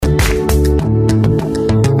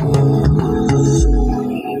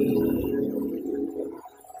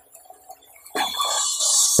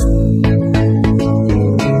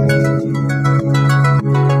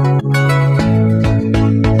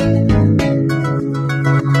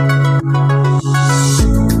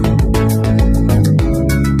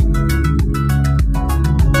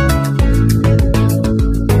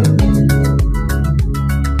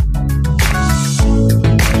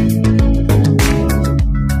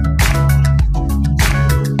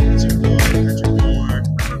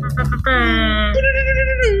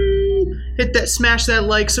smash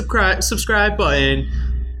that subscribe button.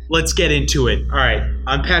 Let's get into it. All right,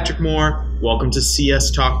 I'm Patrick Moore. Welcome to CS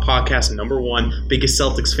Talk Podcast number 1. Biggest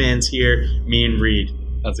Celtics fans here, me and Reed.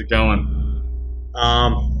 How's it going?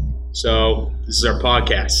 So this is our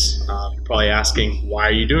podcast. You're probably asking, why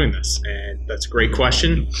are you doing this? And that's a great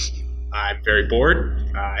question. I'm very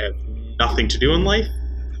bored. I have nothing to do in life.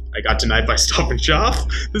 I got denied by Stop and Shop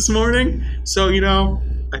this morning. So,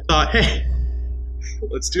 I thought, hey,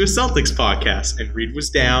 let's do a Celtics podcast. And Reed was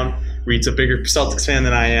down. Reed's a bigger Celtics fan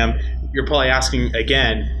than I am. You're probably asking,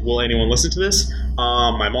 again, will anyone listen to this?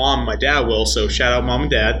 My mom, my dad will. So shout out mom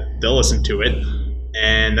and dad. They'll listen to it.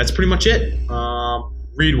 And that's pretty much it.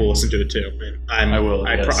 Reed will listen to it too. And I will.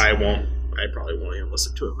 I won't. I probably won't even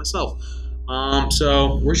listen to it myself.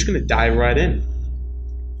 So we're just going to dive right in.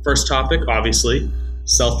 First topic, obviously,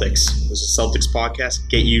 Celtics. This is a Celtics podcast.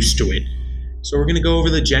 Get used to it. So we're going to go over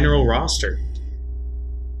the general roster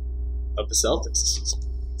of the Celtics.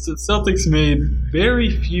 So the Celtics made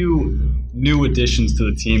very few new additions to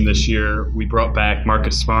the team this year. We brought back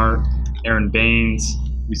Marcus Smart, Aaron Baines.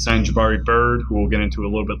 We signed Jabari Bird, who we'll get into a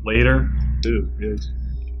little bit later.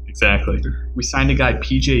 Exactly. We signed a guy,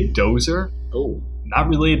 PJ Dozier. Oh. Not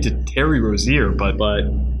related to Terry Rozier, but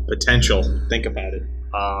potential. Think about it.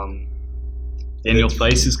 Daniel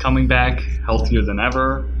Theis is coming back, healthier than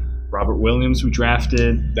ever. Robert Williams, we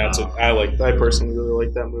drafted. I personally really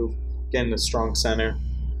like that move. Getting a strong center,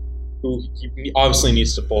 who he obviously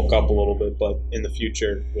needs to bulk up a little bit, but in the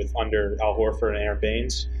future, with under Al Horford and Aaron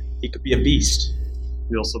Baines, he could be a beast.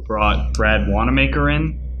 We also brought Brad Wanamaker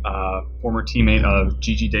in, former teammate of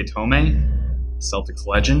Gigi Datome, Celtics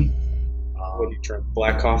legend. What did you drink?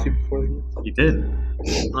 Black coffee before the game? He did.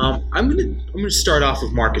 I'm gonna start off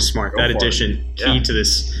with Marcus Smart. That addition, key to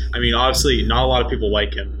this. I mean, obviously, not a lot of people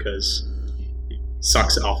like him because he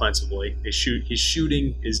sucks offensively. His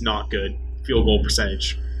shooting is not good. Field goal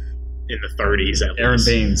percentage in the 30s at Aaron least.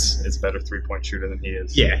 Baines is a better three-point shooter than he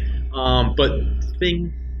is. Yeah. But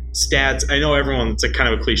stats, I know it's a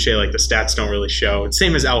kind of a cliche, like the stats don't really show. It's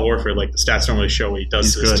same as Al Horford, like the stats don't really show what he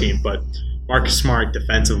does to his team. But Marcus Smart,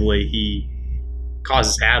 defensively, he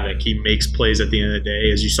causes havoc. He makes plays at the end of the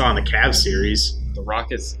day, as you saw in the Cavs series. The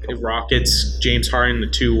Rockets, James Harden,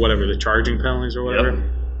 the charging penalties or whatever.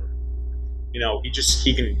 Yep.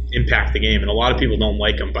 He can impact the game, and a lot of people don't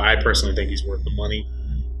like him, but I personally think he's worth the money.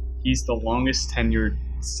 He's the longest tenured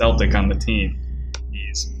Celtic on the team.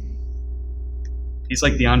 He's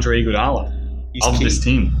like the Andre Iguodala of this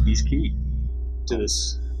team. He's key to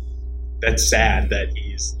this. That's sad that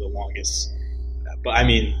he's the longest. But, I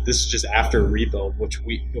mean, this is just after a rebuild,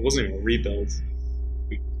 it wasn't even a rebuild.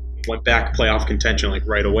 We went back playoff contention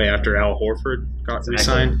right away after Al Horford got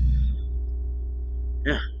re-signed.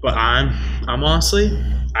 Yeah, but I'm honestly,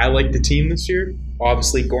 I like the team this year.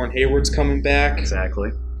 Obviously, Gordon Hayward's coming back.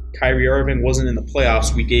 Exactly. Kyrie Irving wasn't in the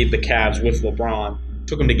playoffs. We gave the Cavs with LeBron.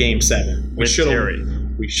 Took him to Game 7. We should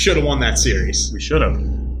have won that series. We should have.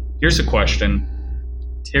 Here's a question.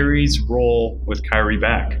 Terry's role with Kyrie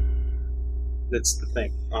back. That's the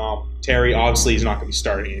thing. Terry, obviously, he's not going to be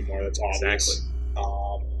starting anymore. That's obvious. Exactly.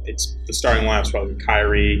 It's the starting lineup's probably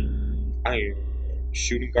Kyrie. I don't know,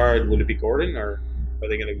 shooting guard. Would it be Gordon, or are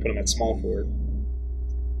they going to put him at small forward?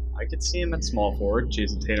 I could see him at small forward.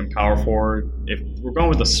 Jason Tatum, power forward. If we're going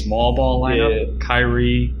with a small ball lineup,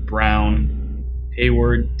 Kyrie, Brown,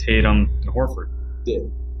 Hayward, Tatum, and Horford. Yeah,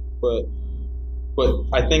 but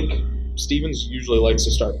I think Stevens usually likes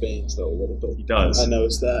to start Baines though a little bit. He does. I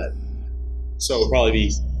noticed that. So it'll probably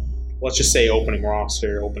be, let's just say, opening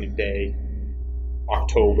roster, opening day,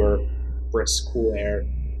 October, brisk, cool air.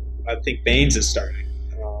 I think Baines is starting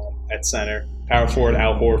at center. Power forward,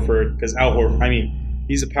 Al Horford, because Al Horford, I mean,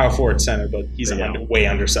 he's a power forward center, but he's a way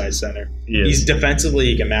undersized center. He's defensively,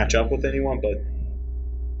 he can match up with anyone, but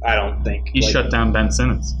I don't think he shut down Ben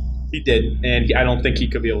Simmons. He did, and I don't think he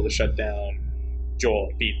could be able to shut down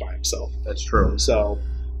Joel Embiid by himself. That's true. So,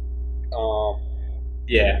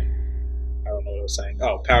 yeah. I don't know what I was saying.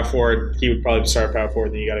 Oh, power forward. He would probably start power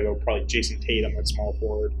forward. Then you got to go probably Jason Tatum at small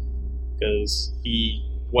forward because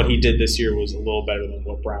what he did this year was a little better than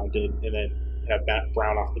what Brown did. And then have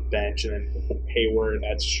Brown off the bench, and then Hayward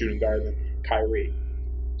at shooting guard, and then Kyrie.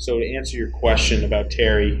 So to answer your question about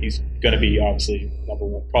Terry, he's going to be obviously number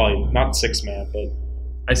one, probably not sixth man, but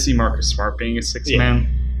I see Marcus Smart being a sixth man.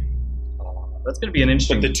 That's going to be an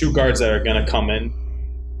interesting. But the two guards that are going to come in,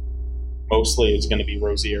 mostly it's going to be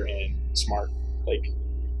Rozier and Smart.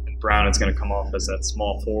 And Brown is going to come off as that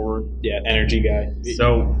small forward. Yeah, energy guy.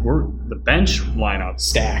 So the bench lineup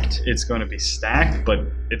stacked. It's going to be stacked, but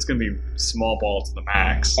it's going to be small ball to the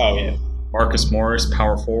max. Oh yeah. Marcus Morris,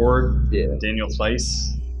 power forward. Yeah. Daniel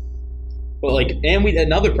Theis. But and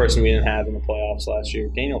another person we didn't have in the playoffs last year,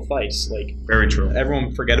 Daniel Theis. Very true.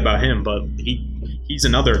 Everyone forget about him, but he's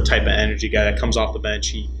another type of energy guy that comes off the bench.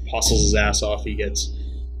 He hustles his ass off. He gets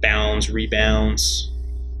bounds, rebounds,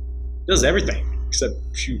 does everything except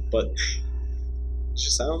shoot. But it's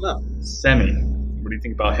just I don't know. Semi, what do you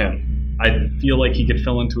think about him? I feel like he could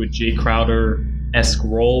fill into a Jay Crowder-esque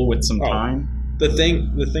role with some time. The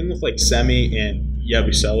thing with Semi and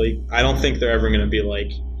Yabusele, I don't think they're ever going to be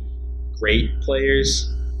great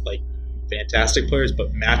players, fantastic players,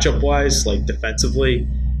 but matchup wise, defensively,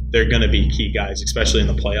 they're going to be key guys, especially in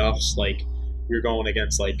the playoffs. You're going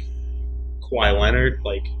against Kawhi Leonard,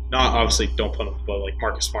 not obviously don't put him, but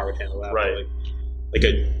Marcus Smart would handle that. Right. But,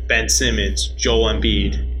 a Ben Simmons, Joel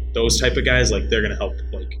Embiid, those type of guys, they're going to help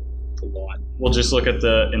a lot. Well, just look at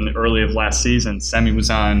in the early of last season, Semi was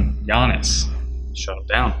on Giannis, shut him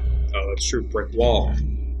down. Oh, that's true. Brick wall.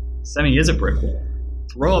 Semi is a brick wall.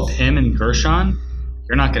 Throw up him and Gershon,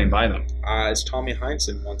 you're not getting by them. As Tommy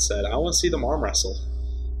Heinsohn once said, I want to see them arm wrestle.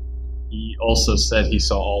 He also said he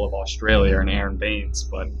saw all of Australia and Aaron Baines,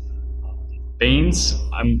 but Baines,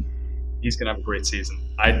 he's going to have a great season.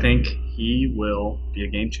 I think he will be a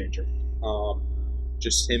game changer.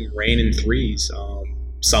 Just him raining threes.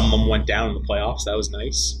 Some of them went down in the playoffs. That was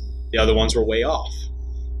nice. The other ones were way off.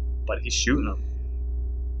 But he's shooting them.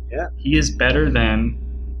 Yeah. He is better than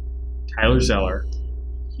Tyler Zeller.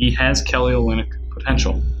 He has Kelly Olynyk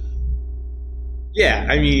potential. Yeah,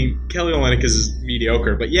 Kelly Olynyk is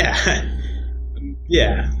mediocre, but yeah,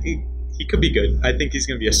 he could be good. I think he's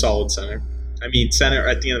going to be a solid center. Center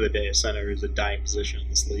at the end of the day, a center is a dying position in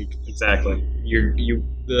this league. Exactly.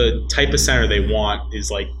 The type of center they want is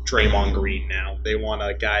Draymond Green now. They want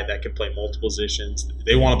a guy that can play multiple positions.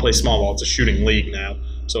 They want to play small ball. It's a shooting league now.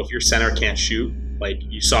 So if your center can't shoot,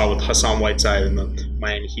 you saw with Hassan Whiteside in the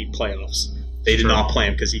Miami Heat playoffs, they did not play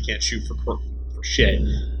him because he can't shoot for shit.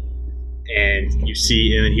 And you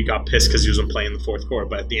see, and then he got pissed because he wasn't playing in the fourth quarter.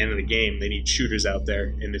 But at the end of the game, they need shooters out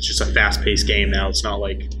there, and it's just a fast-paced game now. It's not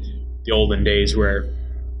like the olden days where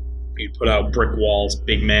you put out brick walls,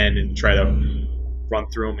 big men, and try to run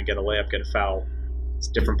through them and get a layup, get a foul. It's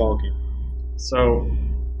a different ballgame. So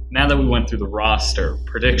now that we went through the roster,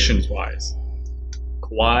 predictions-wise,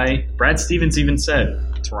 Kawhi, Brad Stevens even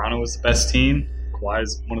said Toronto was the best team. Kawhi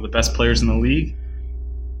is one of the best players in the league.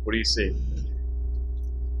 What do you see?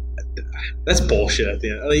 That's bullshit at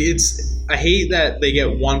the end. I hate that they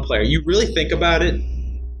get one player. You really think about it,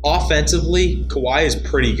 offensively, Kawhi is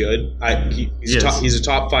pretty good. He's a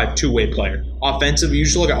top 5 two-way player. Offensively, you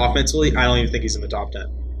should look at offensively, I don't even think he's in the top 10.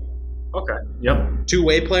 Okay, yep.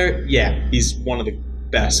 Two-way player, yeah, he's one of the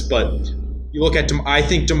best. But you look at I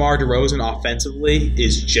think DeMar DeRozan offensively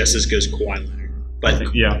is just as good as Kawhi Leonard.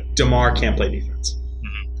 But DeMar can't play defense.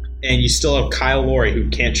 Mm-hmm. And you still have Kyle Lowry who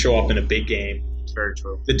can't show up in a big game. It's very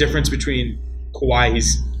true. The difference between Kawhi,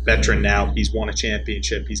 he's veteran now. He's won a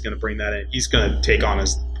championship. He's going to bring that in. He's going to take on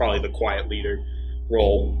as probably the quiet leader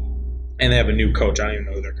role. And they have a new coach. I don't even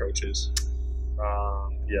know who their coach is.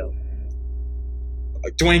 Yeah.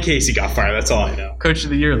 Dwayne Casey got fired. That's all I know. Coach of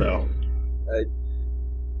the year, though.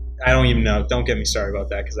 I don't even know. Don't get me started about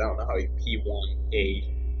that because I don't know how he won a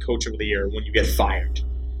coach of the year when you get fired.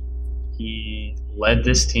 He led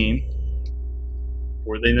this team.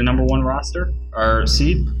 Were they the number 1 roster or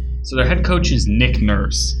seed? So their head coach is Nick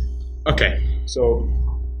Nurse. Okay, so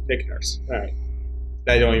Nick Nurse. All right.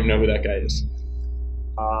 I don't even know who that guy is.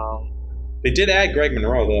 They did add Greg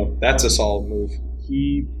Monroe, though. That's a solid move.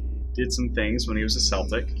 He did some things when he was a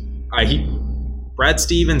Celtic. Brad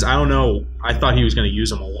Stevens, I don't know. I thought he was going to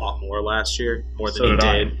use him a lot more last year, more than he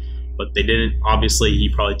did. But they didn't. Obviously, he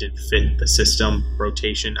probably didn't fit the system,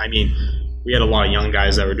 rotation. We had a lot of young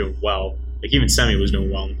guys that were doing well. Even Semi was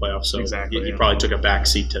doing well in the playoffs, so he probably took a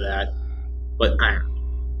backseat to that. But I don't know.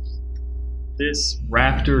 This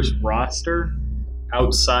Raptors roster,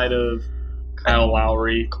 outside of Kyle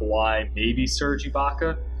Lowry, Kawhi, maybe Serge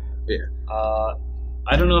Ibaka. Yeah.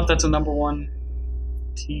 I don't know if that's a number 1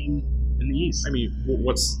 team in the East.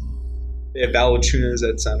 They have Valanciunas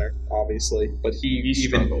at center, obviously, but he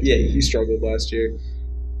struggled. Yeah, he struggled last year.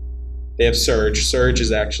 They have Serge. Serge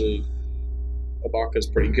is actually Ibaka's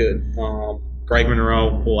pretty good. Greg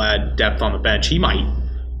Monroe will add depth on the bench. He might.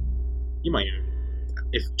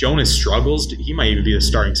 If Jonas struggles, he might even be the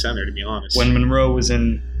starting center. To be honest, when Monroe was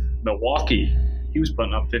in Milwaukee, he was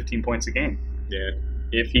putting up 15 points a game. Yeah.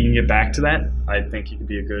 If he can get back to that, I think he could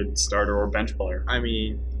be a good starter or bench player.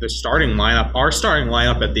 The starting lineup, our starting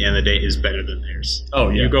lineup at the end of the day is better than theirs. Oh,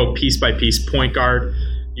 yeah. You go piece by piece, point guard.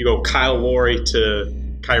 You go Kyle Lowry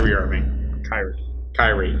to Kyrie Irving.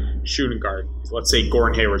 Kyrie, shooting guard. Let's say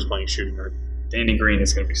Gordon Hayward's playing shooting guard. Danny Green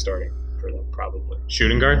is going to be starting for them.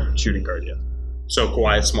 Shooting guard? Shooting guard, yeah. So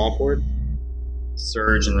Kawhi is small forward?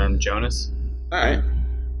 Serge and then Jonas. All right.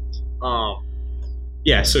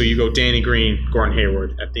 Yeah, so you go Danny Green, Gordon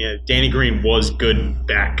Hayward. At the end, Danny Green was good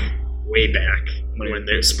way back when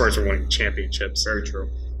the Spurs were winning championships. Very true.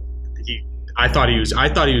 I thought he was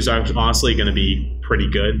honestly going to be pretty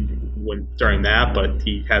good during that, but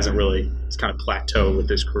he hasn't really. He's kind of plateaued with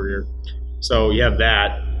his career. So you have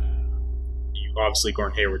that. Obviously,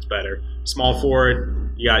 Gordon Hayward's better. Small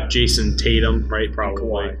forward, you got Jason Tatum, right?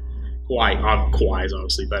 Probably. Kawhi is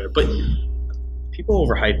obviously better, but people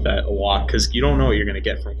overhype that a lot because you don't know what you're going to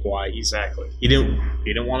get from Kawhi. Exactly. He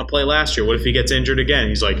didn't want to play last year. What if he gets injured again?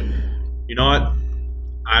 He's like, you know what?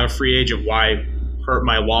 I'm a free agent. Why hurt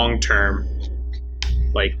my long-term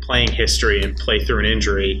playing history and play through an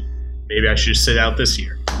injury? Maybe I should just sit out this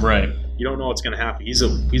year. Right. You don't know what's going to happen. He's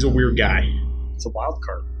a weird guy. It's a wild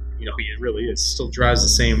card. He really is. Still drives the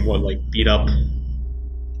same beat up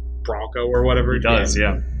Bronco or whatever. He does,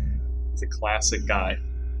 yeah. He's a classic guy.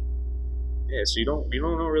 Yeah, so you don't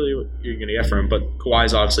know really what you're gonna get from him, but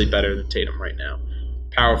Kawhi's obviously better than Tatum right now.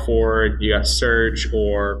 Power forward, you got Serge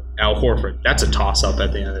or Al Horford. That's a toss up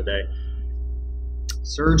at the end of the day.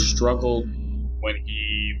 Serge struggled when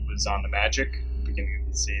he was on the Magic, beginning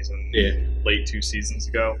of the season. Yeah. Late 2 seasons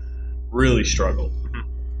ago. Really struggled. Mm-hmm.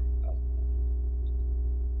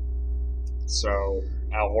 So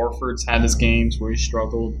Al Horford's had his games where he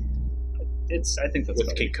struggled. I think that's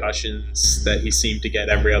with concussions that he seemed to get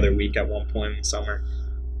every other week at one point in the summer.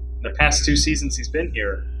 The past 2 seasons he's been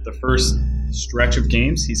here, the first stretch of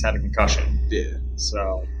games, he's had a concussion. Yeah.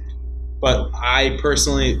 So, but I'm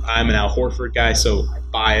an Al Horford guy, so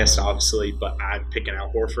I'm biased, obviously, but I'm picking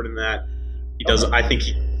Al Horford in that. He does. Okay. I think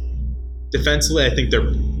defensively, I think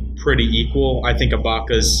they're pretty equal. I think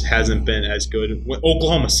Ibaka's hasn't been as good. With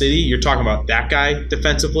Oklahoma City, you're talking about that guy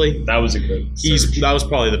defensively. That was a good. That was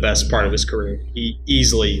probably the best part of his career. He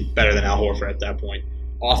easily better than Al Horford at that point.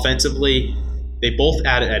 Offensively, they both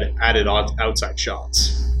added outside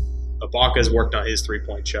shots. Ibaka's worked on his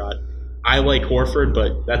 3-point shot. I like Horford,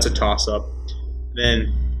 but that's a toss-up.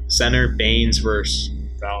 Then center, Baines versus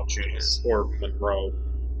Valanciunas or Monroe.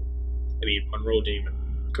 I mean, Monroe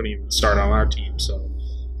couldn't even start on our team, so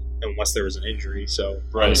unless there was an injury. So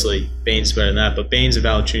obviously Baines better than that. But Baines and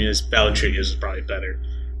Valanciunas is probably better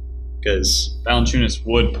because Valanciunas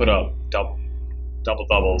would put up double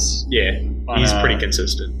doubles. Yeah, he's pretty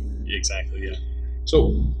consistent. Exactly. Yeah.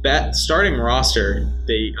 So that starting roster,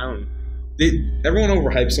 everyone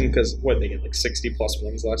overhypes them because they get 60+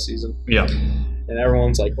 wins last season. Yeah, and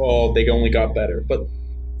everyone's like, oh, they only got better. But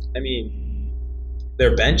I mean,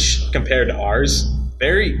 their bench compared to ours,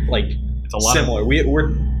 very it's a lot similar. We're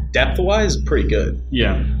depth-wise pretty good.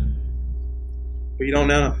 Yeah, but you don't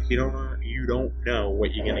know. You don't know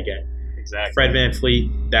what you're gonna get. Exactly. Fred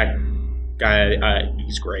VanVleet, that guy,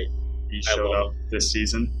 he's great. He showed up this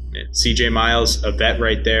season. Yeah. CJ Miles, a vet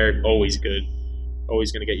right there, always good.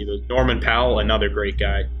 Always going to get you those. Norman Powell, another great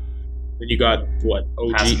guy. Then you got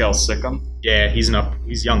OG Pascal Siakam. Yeah, he's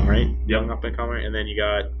young, right? Young up and comer. And then you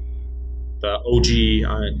got the OG.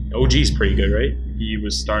 OG's pretty good, right? He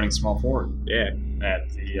was starting small forward. Yeah, at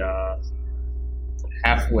the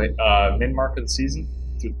halfway mid mark of the season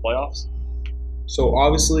through the playoffs. So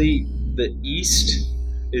obviously the East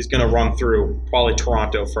is going to run through probably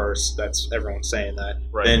Toronto first. That's everyone's saying that.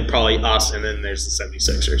 Right. Then probably us, and then there's the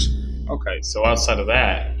 76ers. Okay, so outside of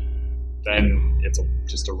that, then it's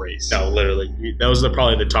just a race. No, literally. Those are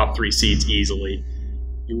probably the top 3 seeds easily.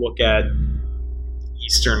 You look at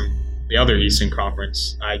the other Eastern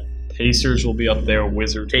Conference. Pacers will be up there.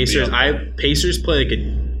 Wizards. Pacers play a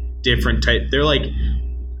different type. They're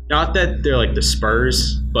not that they're like the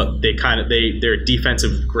Spurs, but they're a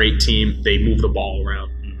defensive great team. They move the ball around.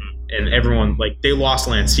 And everyone, they lost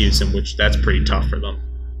Lance Stevenson, which that's pretty tough for them.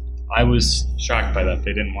 I was shocked by that.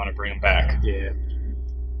 They didn't want to bring him back. Yeah.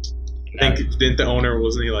 I think, didn't the owner,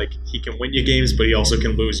 wasn't he he can win you games, but he also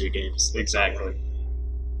can lose you games? Exactly.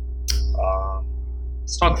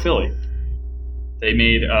 Let's talk Philly. They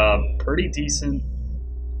made a pretty decent,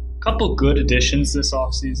 couple good additions this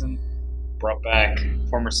offseason. Brought back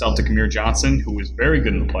former Celtic Amir Johnson, who was very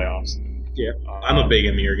good in the playoffs. Yeah, I'm a big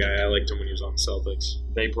Amir guy. I liked him when he was on the Celtics.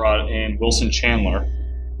 They brought in Wilson Chandler,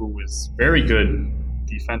 who was very good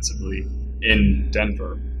defensively in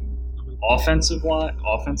Denver. Offensive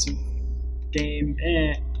game,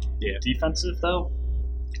 Yeah. Defensive, though,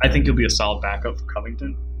 I think he'll be a solid backup for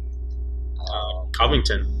Covington.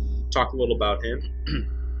 Covington, talk a little about him.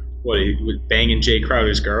 He was banging Jay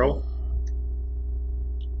Crowder's girl?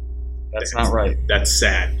 That's not right. That's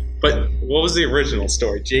sad. But what was the original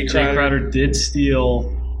story? Jay Crowder did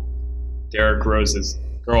steal Derrick Rose's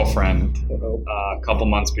girlfriend a couple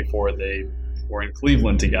months before they were in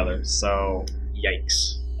Cleveland together. So,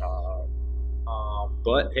 yikes.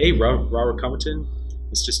 But hey, Robert Covington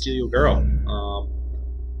is just steal your girl.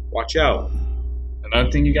 Watch out. Another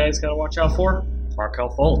thing you guys got to watch out for, Markelle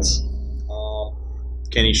Fultz.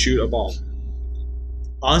 Can he shoot a ball?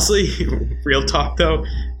 Honestly, real talk though,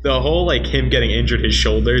 the whole like him getting injured his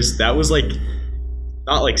shoulders, that was like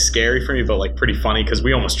not like scary for me, but like pretty funny because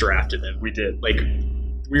we almost drafted him. We did. Like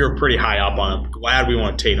we were pretty high up on him. Glad we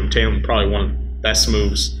won Tatum. Tatum probably one of the best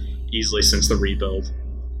moves easily since the rebuild.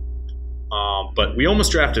 But we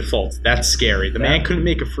almost drafted Fultz. That's scary. The man couldn't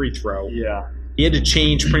make a free throw. Yeah. He had to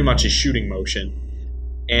change pretty much his shooting motion.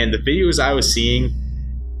 And the videos I was seeing,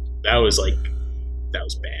 that was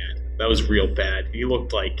bad. That was real bad. He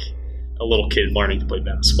looked like a little kid learning to play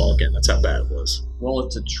basketball again. That's how bad it was. Well,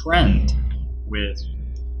 it's a trend with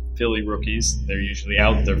Philly rookies. They're usually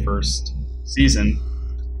out their first season.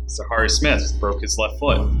 Zahari Smith broke his left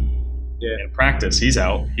foot in practice. He's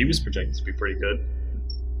out. He was projected to be pretty good.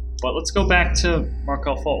 But let's go back to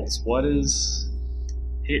Markelle Fultz.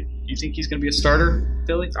 You think he's going to be a starter,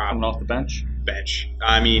 Philly, coming off the bench? Bench.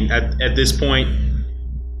 I mean, at this point,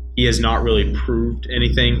 he has not really proved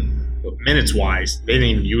anything. Minutes-wise, they didn't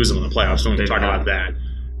even use him in the playoffs. Don't even talk about that.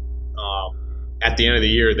 At the end of the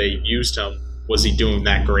year, they used him. Was he doing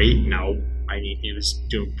that great? No. I mean, he was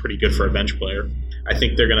doing pretty good for a bench player. I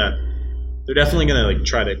think they're definitely gonna like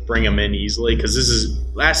try to bring him in easily because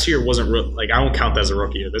last year wasn't real. Like I won't count that as a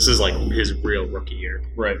rookie year. This is like his real rookie year.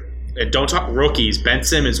 Right. And don't talk rookies. Ben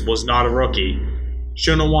Simmons was not a rookie.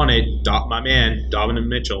 Shouldn't have won it. My man, Donovan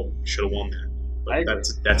Mitchell, should have won that. But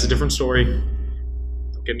that's a different story.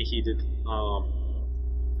 Don't get me heated.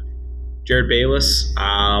 Jared Bayless.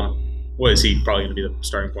 What is he probably going to be the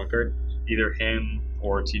starting point guard? Either him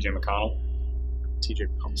or TJ McConnell. TJ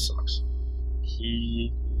McConnell sucks.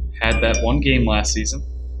 He had that one game last season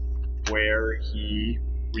where he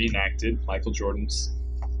reenacted Michael Jordan's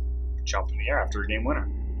jump in the air after a game winner.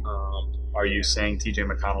 Are you saying TJ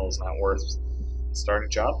McConnell is not worth a starting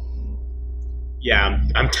job? Yeah,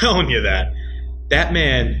 I'm telling you that. That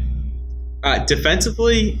man,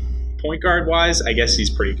 defensively, point guard wise, I guess he's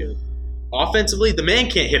pretty good. Offensively, the man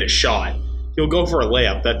can't hit a shot. He'll go for a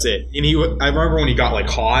layup. That's it. And I remember when he got like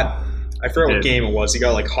hot. I forgot what game it was. He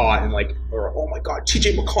got like hot and like, oh my God,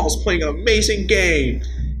 TJ McConnell's playing an amazing game.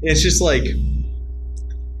 And it's just like,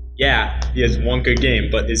 yeah, he has one good game,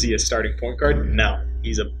 but is he a starting point guard? No,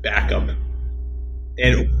 he's a backup.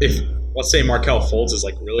 And if let's say Markelle Fultz is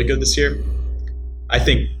like really good this year, I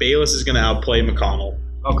think Bayless is going to outplay McConnell.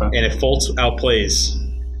 Okay. And if Fultz outplays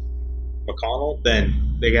McConnell,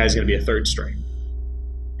 then the guy's going to be a third string.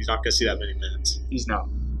 He's not going to see that many minutes. He's not.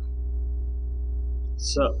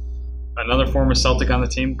 So, another former Celtic on the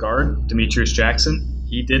team, guard, Demetrius Jackson.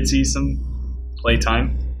 He did see some play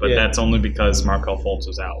time, but that's only because Markelle Fultz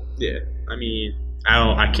was out. Yeah. I mean,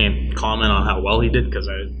 I can't comment on how well he did because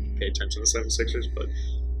I didn't pay attention to the 76ers, but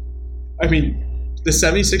I mean, the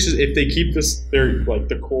 76ers, if they keep they're like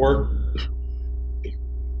the core.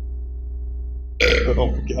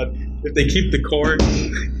 Oh my God! If they keep the core,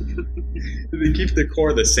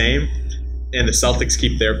 the same, and the Celtics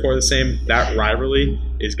keep their core the same, that rivalry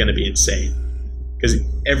is going to be insane. Because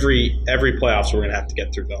every playoffs we're going to have to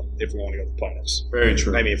get through them if we want to go to the playoffs. Very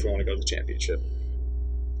true. I mean, if we want to go to the championship.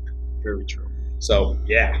 Very true. So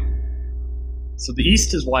yeah. So the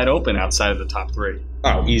East is wide open outside of the top three.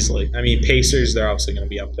 Oh, easily. I mean, Pacers, they're obviously going to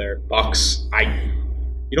be up there. Bucks,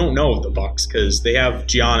 you don't know of the Bucks because they have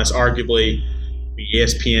Giannis, arguably,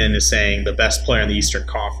 ESPN is saying the best player in the Eastern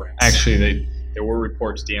Conference. Actually, there were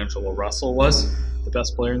reports D'Angelo Russell was the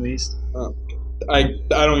best player in the East. I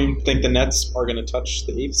don't even think the Nets are going to touch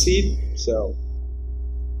the 8th seed. So,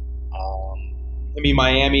 I mean,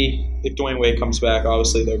 Miami, if Dwayne Wade comes back,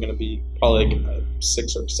 obviously they're going to be probably like a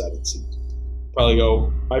 6 or 7 seed. Probably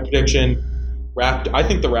go, my prediction, I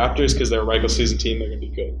think the Raptors, because they're a regular season team, they're going to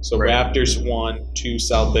be good. So right. Raptors 1, 2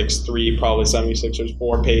 Celtics, 3 probably 76ers,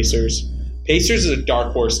 4 Pacers. Pacers is a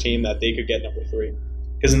dark horse team that they could get number 3.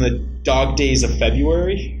 Because in the dog days of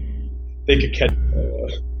February, they could get...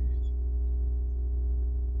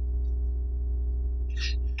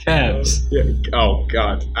 Cavs. Yeah. Oh,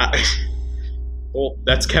 God. Well,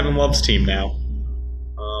 that's Kevin Love's team now.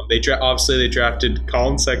 Obviously they drafted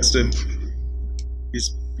Colin Sexton.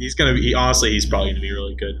 He's gonna be. Honestly, he's probably gonna be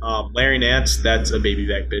really good. Larry Nance, that's a baby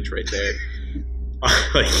back bitch right there.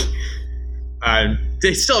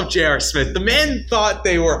 They still have J.R. Smith. The man thought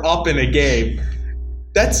they were up in a game,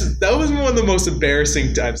 That was one of the most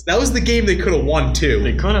embarrassing times. That was the game they could have won too.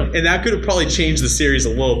 They could have. And that could have probably changed the series a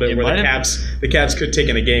little bit, where the Cavs could have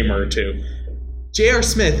taken a game or two. J.R.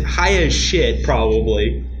 Smith, high as shit,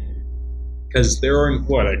 probably, because they were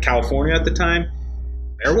in California at the time.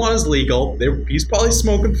 Marijuana's legal. He's probably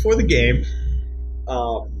smoking before the game.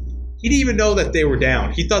 He didn't even know that they were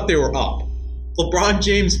down. He thought they were up. LeBron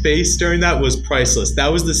James' face during that was priceless.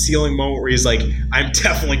 That was the ceiling moment where he's like, "I'm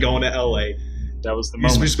definitely going to LA." That was the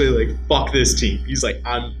He's moment. basically like, "Fuck this team." He's like,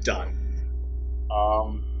 "I'm done."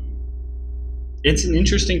 It's an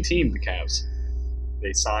interesting team, the Cavs.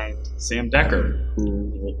 They signed Sam Decker,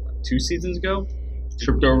 who 2 seasons ago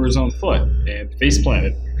tripped over his own foot and face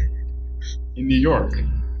planted in New York.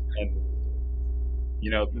 And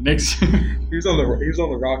the Knicks. He was on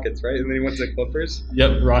the Rockets, right? And then he went to the Clippers.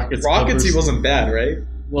 Yep, Rockets. Rockets, he wasn't bad, right?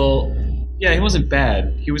 Well, yeah, he wasn't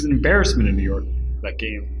bad. He was an embarrassment in New York that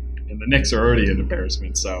game. And the Knicks are already an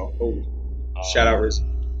embarrassment, so... Shout out, Riz.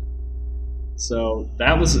 So,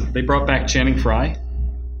 they brought back Channing Frye.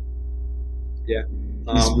 Yeah.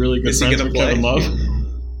 He's really good friends with Kevin Love.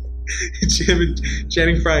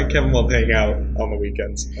 Channing Frye and Kevin Love hang out on the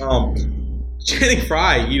weekends. Channing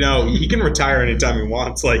Frye, he can retire anytime he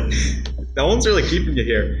wants. Like, no one's really keeping you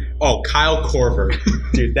here. Oh, Kyle Korver.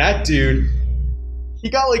 Dude, that dude, he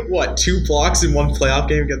got 2 blocks in one playoff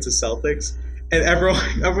game against the Celtics. And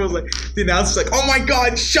everyone's like, the announcer's like, "Oh my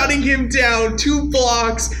God, shutting him down, 2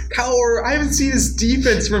 blocks. Kyle Korver, I haven't seen his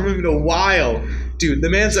defense from him in a while." Dude, the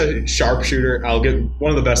man's a sharpshooter. I'll get one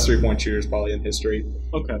of the best 3-point shooters probably in history.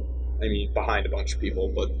 Okay. I mean, behind a bunch of people,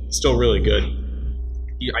 but still really good.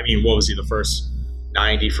 What was he? The first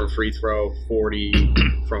 90 from free throw, 40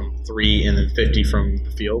 from 3, and then 50 from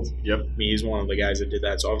the field. Yep. He's one of the guys that did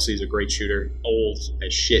that. So obviously he's a great shooter. Old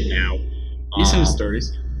as shit now. He's in his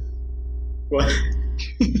 30s. What?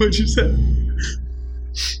 What'd you say?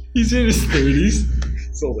 He's in his 30s.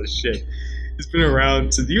 He's old as shit. He's been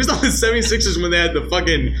around since he was on the 76ers when they had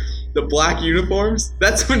the black uniforms.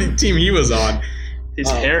 That's when team he was on.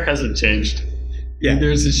 His hair hasn't changed. Yeah.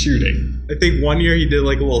 There's his shooting. I think one year he did a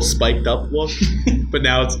little spiked up look, but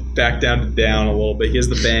now it's back down a little bit. He has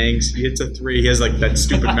the bangs. He hits a 3. He has that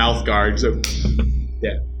stupid mouth guard. So,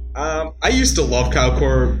 yeah. I used to love Kyle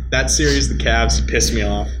Korver. That series, the Cavs, pissed me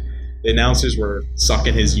off. The announcers were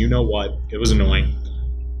sucking his you-know-what. It was annoying.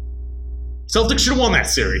 Celtics should have won that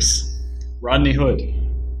series. Rodney Hood.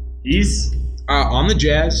 He's... on the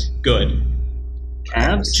Jazz, good.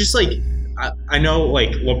 Cavs? Just I know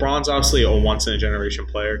LeBron's obviously a once-in-a-generation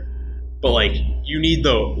player, but you need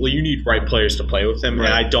right players to play with him, right.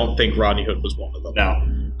 And I don't think Rodney Hood was one of them. No.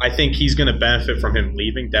 I think he's going to benefit from him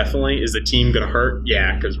leaving, definitely. Is the team going to hurt?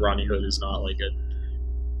 Yeah, because Rodney Hood is not a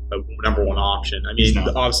number 1 option. I mean,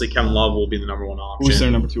 obviously Kevin Love will be the number 1 option. Who's their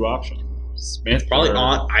number 2 option? Smith? Probably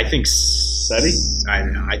I think Seti?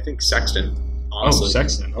 I think Sexton, honestly. Oh,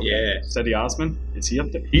 Sexton. Okay. Yeah. Cedi Osman? Is he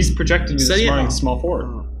up there? He's projected to be starting small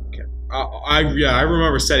forward. Okay. I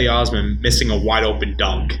remember Cedi Osman missing a wide open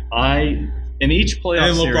dunk. In each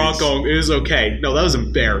playoff series... And LeBron going, "It was okay." No, that was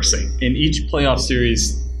embarrassing. In each playoff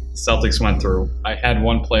series Celtics went through, I had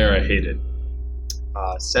one player I hated.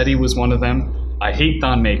 Cedi was one of them. I hate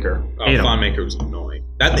Thon Maker. Thon Maker was annoying.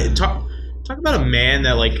 Talk about a man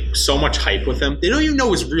that so much hype with him. They don't even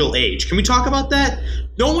know his real age. Can we talk about that?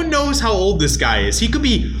 No one knows how old this guy is. He could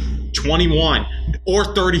be 21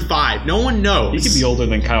 or 35. No one knows. He could be older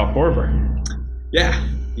than Kyle Korver. Yeah,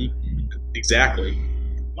 exactly.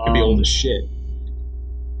 He could be old as shit.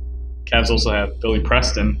 Cavs also have Billy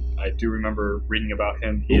Preston. I do remember reading about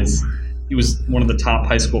him. He was one of the top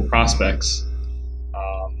high school prospects.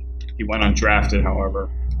 He went undrafted, however.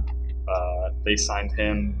 They signed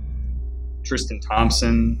him. Tristan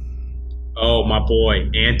Thompson. Oh, my boy,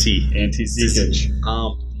 Ante Zizic.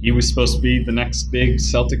 He was supposed to be the next big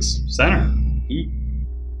Celtics center. He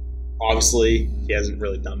hasn't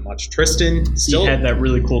really done much. Tristan still he had that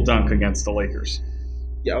really cool dunk against the Lakers.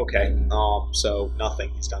 Yeah, okay. So nothing.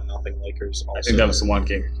 He's done nothing. Lakers. Also. I think that was the one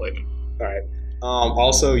game he played in. All right.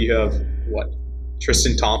 Also, you have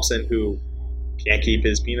Tristan Thompson, who can't keep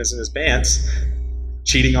his penis in his pants.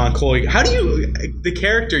 Cheating on Chloe. How do the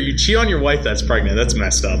character, you cheat on your wife that's pregnant? That's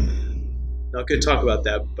messed up. Not going to talk about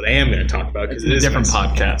that, but I am going to talk about it because it is a different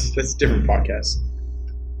podcast. That's a different podcast.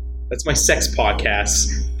 That's my sex podcast,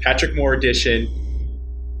 Patrick Moore edition.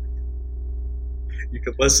 You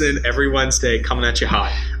can listen every Wednesday, coming at you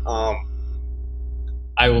hot.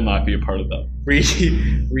 I will not be a part of that.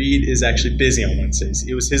 Reed is actually busy on Wednesdays.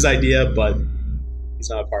 It was his idea, but he's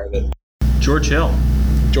not a part of it. George Hill.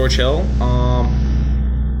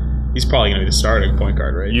 He's probably going to be the starting point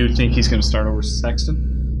guard, right? You think he's going to start over Sexton?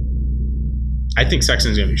 I think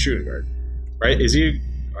Sexton's going to be shooting guard, right? Is he?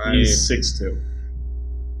 He's 6'2".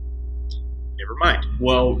 Never mind.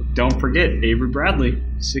 Well, don't forget Avery Bradley,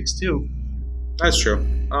 6'2". That's true.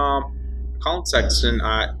 Colin Sexton,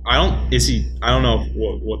 I don't know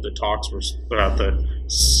what the talks were about the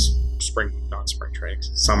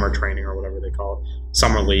summer training or whatever they call it,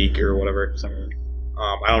 summer league or whatever.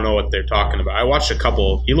 I don't know what they're talking about. I watched a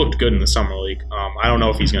couple. He looked good in the summer league. I don't know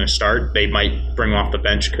if he's going to start. They might bring him off the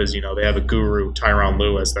bench because they have a guru, Tyronn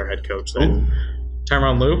Lue, as their head coach.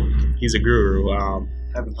 Tyronn Lue, he's a guru.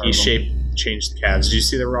 He changed the Cavs. Did you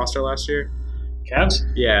see their roster last year? Cavs?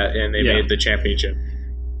 Yeah, and they made the championship.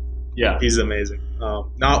 Yeah, he's amazing.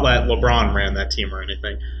 Not that LeBron ran that team or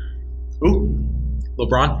anything. Who?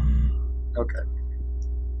 LeBron. Okay.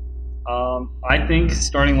 I think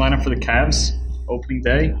starting lineup for the Cavs opening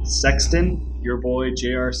day: Sexton, your boy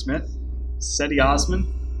J.R. Smith, Cedi Osman,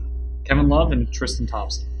 Kevin Love, and Tristan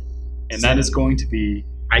Thompson. And that is going to be,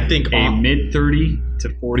 I think, a mid-30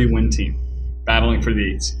 to 40 win team battling for the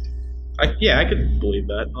 8th. I could believe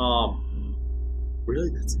that. Really,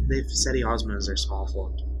 they've Cedi Osman as their small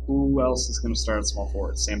forward. Who else is going to start at small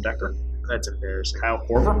forward? Sam Decker. That's embarrassing. Kyle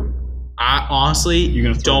Korver. Honestly,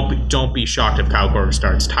 don't be shocked if Kyle Korver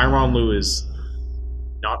starts. Tyronn Lue is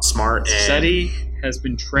not smart. Cedi has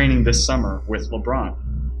been training this summer with LeBron.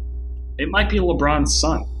 It might be LeBron's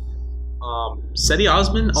son. Cedi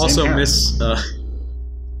Osman also missed.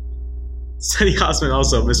 Cedi Osman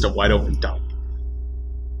also missed a wide open dunk.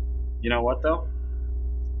 You know what though?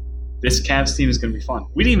 This Cavs team is going to be fun.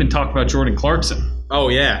 We didn't even talk about Jordan Clarkson. Oh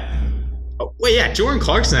yeah. Oh, wait, yeah. Jordan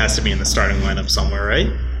Clarkson has to be in the starting lineup somewhere, right?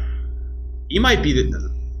 He might be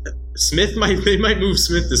They might move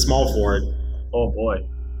Smith to small forward. Oh boy.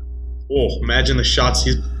 Oh, imagine the shots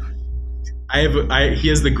he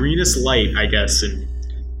has the greenest light, I guess, and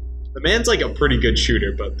the man's like a pretty good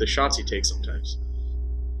shooter, but the shots he takes sometimes.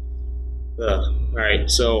 All right,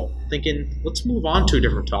 so thinking, let's move on to a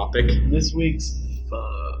different topic. This week,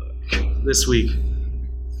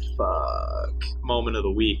 moment of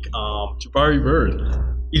the week. Jabari Bird.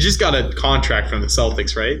 He just got a contract from the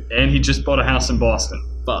Celtics, right? And he just bought a house in Boston.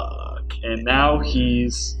 Fuck. And now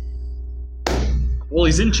he's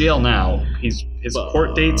in jail now. His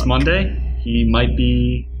court date's Monday.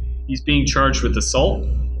 He's being charged with assault,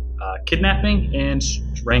 kidnapping, and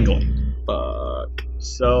strangling. Fuck.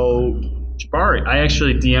 So, Jabari, I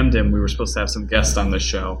actually DM'd him. We were supposed to have some guests on this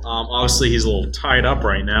show. Obviously, he's a little tied up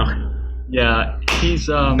right now. Yeah, he's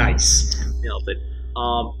nice. Nailed it.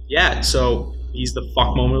 Yeah. So he's the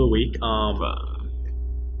fuck moment of the week.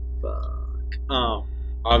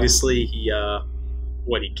 Obviously, he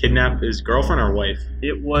kidnapped his girlfriend or wife?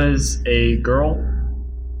 It was a girl.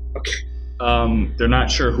 Okay. They're not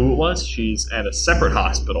sure who it was. She's at a separate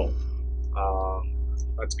hospital.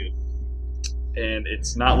 That's good. And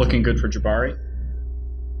it's not looking good for Jabari.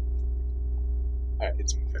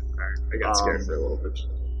 It's moving. I got scared for a little bit.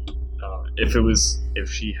 If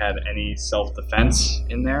she had any self-defense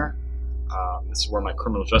in there, this is where my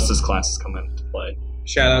criminal justice classes come into play.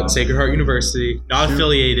 Shout out Sacred Heart University, not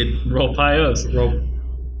affiliated. Roll Pios.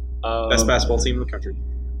 Best basketball team in the country.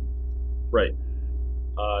 Right.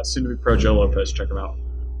 Soon to be pro Joe Lopez. Check him out.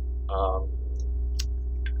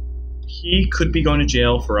 He could be going to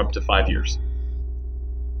jail for up to 5 years.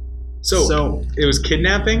 So it was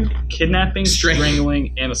kidnapping,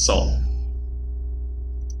 strangling, and assault.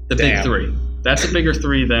 The big three. That's a bigger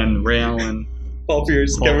three than Ray Allen, Paul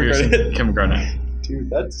Pierce, Kevin Garnett. Dude,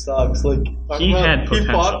 that sucks. Like had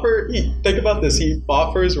potential. Think about this. He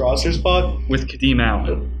fought for his roster spot with Kadeem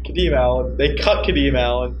Allen. They cut Kadeem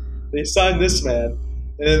Allen. They signed this man,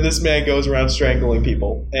 and then this man goes around strangling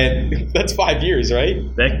people, and that's 5 years, right?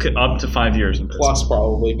 That could up to 5 years in prison. Plus,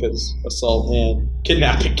 probably, because assault and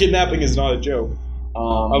kidnapping. Kidnapping is not a joke.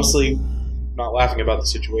 Obviously, not laughing about the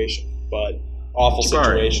situation, but awful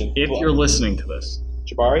Jabari, situation. If you're listening to this,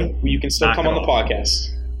 Jabari, you can still come on the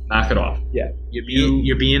podcast. Knock it off. Yeah,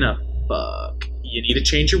 you're being a fuck. You need to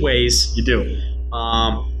change your ways. You do.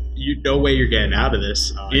 No way you're getting out of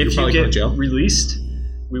this. If you get released,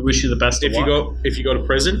 we wish you the best of luck. If you go to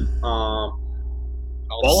prison, ball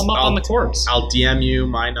them up on the courts. I'll DM you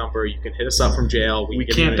my number. You can hit us up from jail. We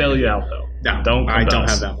can't bail you out though. No, I don't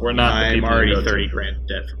have that. We're not. I'm already $30,000 in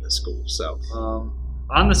debt from the school. So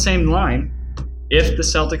on the same line, if the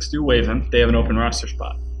Celtics do waive him, they have an open roster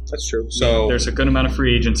spot. That's true. So there's a good amount of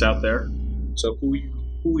free agents out there. So who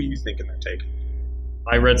are you thinking they're taking?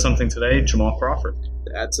 I read something today, Jamal Crawford.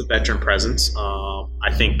 That's a veteran presence.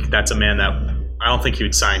 I think that's a man that I don't think he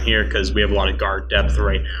would sign here because we have a lot of guard depth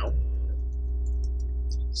right now.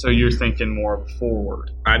 So you're thinking more of a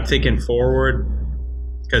forward? I'm thinking forward.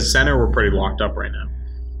 Because center, we're pretty locked up right now,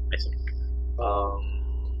 I think.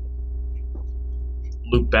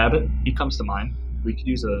 Luke Babbitt, he comes to mind. We could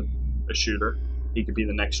use a shooter. He could be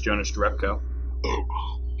the next Jonas Jerebko.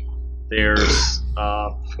 There's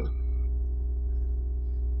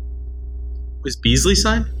Was Beasley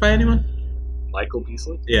signed by anyone? Michael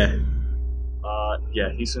Beasley. Yeah. Yeah,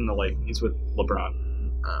 he's he's with LeBron.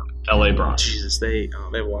 LA Bron. Jesus, they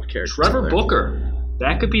have a lot of characters. Trevor Booker.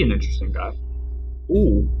 That could be an interesting guy.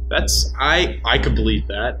 Ooh, I could believe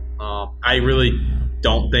that. I really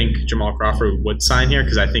don't think Jamal Crawford would sign here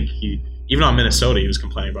because I think even on Minnesota he was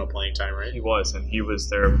complaining about playing time, right? He was, and he was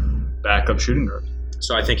their backup shooting guard.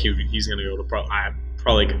 So I think he's going to go to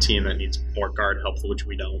probably like a team that needs more guard help, which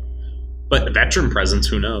we don't. But the veteran presence,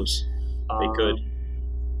 who knows? They could.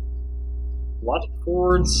 A lot of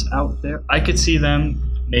forwards out there. I could see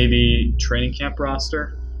them maybe training camp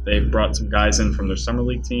roster. They've brought some guys in from their summer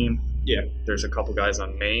league team. Yeah. There's a couple guys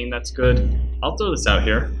on Maine that's good. I'll throw this out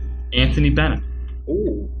here. Anthony Bennett.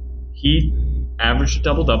 Ooh. He averaged a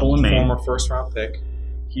double-double in Maine. Former first-round pick.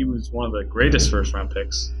 He was one of the greatest first-round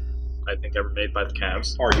picks I think ever made by the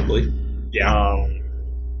Cavs. Arguably. Yeah.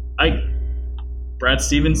 Brad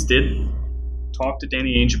Stevens did talk to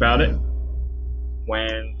Danny Ainge about it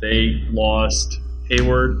when they lost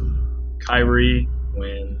Hayward, Kyrie,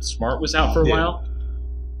 when Smart was out for a while.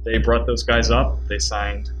 They brought those guys up. They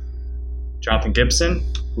signed Jonathan Gibson,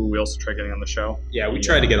 who we also tried getting on the show. Yeah, we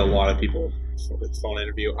tried to get a lot of people for the phone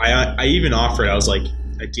interview. I even offered, I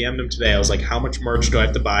DM'd him today. I was like, how much merch do I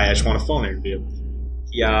have to buy? I just want a phone interview.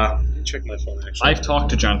 Yeah, let me check my phone, actually. I've talked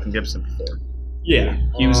to Jonathan Gibson before. Yeah.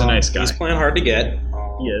 He was a nice guy. He's playing hard to get.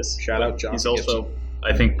 He is. Shout out Jonathan He's also, Gibson.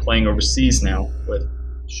 I think, playing overseas now with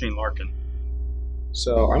Shane Larkin.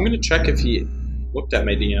 So I'm going to check if he looked at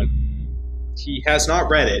my DM. He has not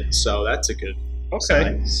read it, so that's a good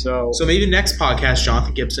sign. So maybe next podcast,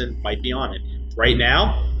 Jonathan Gibson might be on it. Right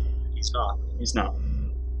now, he's not. He's not.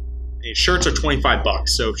 And his shirts are $25.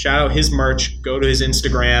 So shout out his merch. Go to his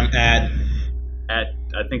Instagram at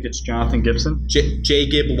I think it's Jonathan Gibson.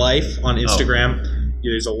 JGib Life on Instagram.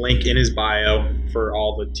 There's a link in his bio for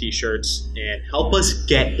all the t-shirts. And help us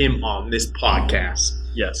get him on this podcast.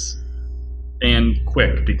 Yes. And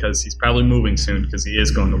quick, because he's probably moving soon because he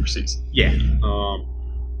is going overseas. Yeah.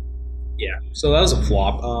 So that was a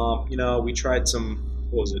flop. We tried some,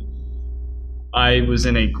 what was it? I was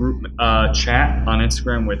in a group chat on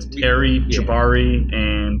Instagram with Terry, Jabari,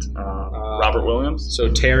 and Robert Williams. So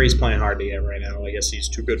Terry's playing hard to get right now. I guess he's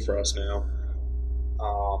too good for us now.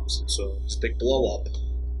 So it's a big blow up.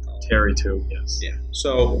 Terry too, yes. Yeah.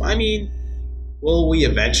 So, will we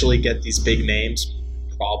eventually get these big names?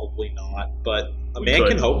 Probably not. But a man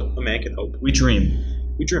can hope. We dream.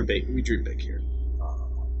 We dream big. We dream big here.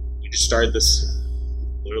 We just started this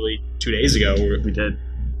literally 2 days ago. We did.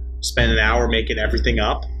 Spend an hour making everything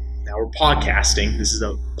up. Now we're podcasting. This is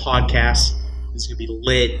a podcast. This is going to be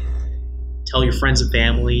lit. Tell your friends and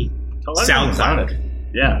family. SoundCloud.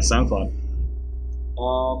 Yeah, SoundCloud.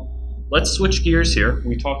 Let's switch gears here.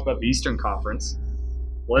 We talked about the Eastern Conference.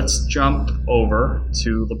 Let's jump over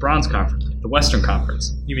to LeBron's conference, the Western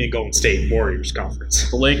Conference. You mean Golden State Warriors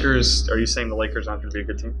conference? The Lakers. Are you saying the Lakers aren't going to be a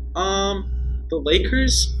good team? The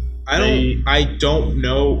Lakers. I don't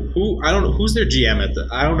know who's their GM at the.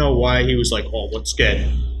 I don't know why he was like, oh, let's get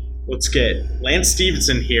Lance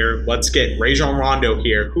Stevenson here. Let's get Rajon Rondo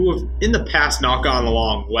here, who have in the past not gotten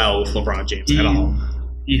along well with LeBron James at all.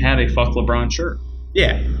 He had a fuck LeBron shirt.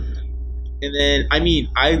 Yeah, and then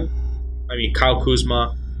Kyle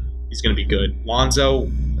Kuzma, he's gonna be good. Lonzo,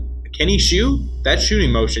 can he shoot? That shooting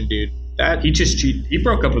motion, dude. He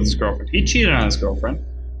broke up with his girlfriend. He cheated on his girlfriend.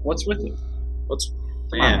 What's with it?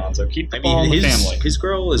 Come on, Lonzo. Keep the ball in the family. His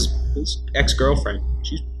girl is his ex-girlfriend.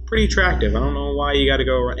 She's pretty attractive. I don't know why you got to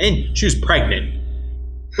go around. And she was pregnant.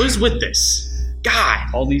 What is with this? God.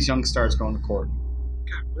 All these young stars going to court.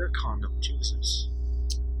 God, wear a condom. Jesus.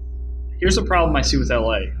 Here's a problem I see with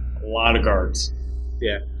LA. A lot of guards.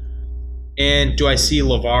 Yeah. And do I see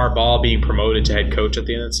LeVar Ball being promoted to head coach at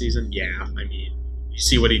the end of the season? Yeah. You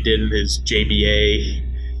see what he did in his JBA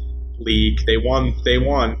league. They won.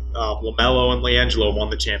 LaMelo and LiAngelo won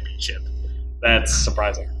the championship. That's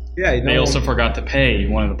surprising. Yeah. They also forgot to pay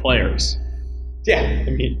one of the players. Yeah.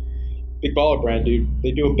 Big baller brand, dude.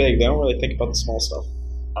 They do it big. They don't really think about the small stuff.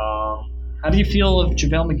 How do you feel of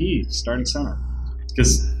JaVale McGee starting center?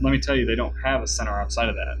 Because let me tell you, they don't have a center outside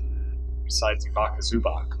of that besides Ibaka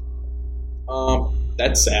Zubac.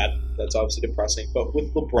 That's sad. That's obviously depressing. But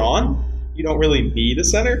with LeBron, you don't really need a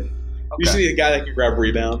center. Okay. You just need a guy that can grab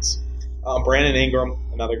rebounds. Brandon Ingram,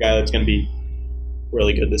 another guy that's going to be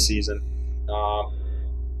really good this season.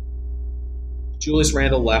 Julius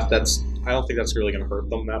Randle left. I don't think that's really going to hurt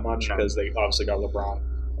them that much because they obviously got LeBron.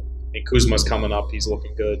 And Kuzma's coming up. He's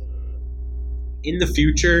looking good. In the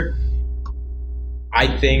future, I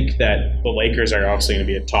think that the Lakers are obviously going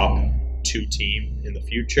to be a top 2 team in the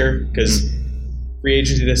future because free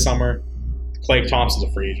agency this summer, Klay Thompson's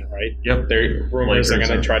a free agent, right? Yep. Rumors are going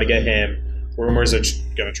to try to get him. Rumors are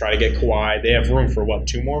going to try to get Kawhi. They have room for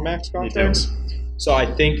 2 more max contracts? So I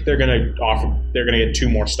think they're going to get 2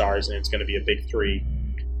 more stars, and it's going to be a big 3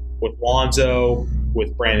 with Lonzo,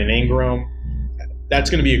 with Brandon Ingram. That's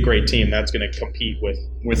going to be a great team. That's going to compete with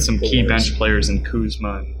some key bench players in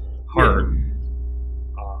Kuzma and Hart.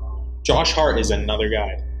 Josh Hart is another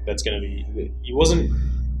guy that's going to be. He wasn't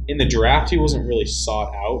in the draft. He wasn't really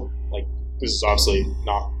sought out. Like, this is obviously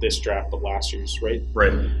not this draft, but last year's, right?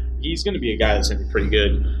 Right. He's going to be a guy that's going to be pretty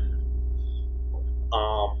good.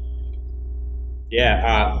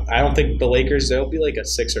 I don't think the Lakers, they'll be like a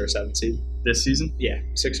 6 or a 7 seed. This season? Yeah,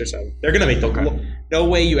 6 or 7. They're going to make the no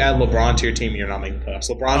way you add LeBron to your team and you're not making playoffs.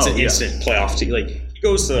 LeBron's an instant playoff team. Like, he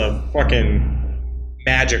goes to the fucking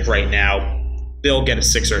Magic right now. They'll get a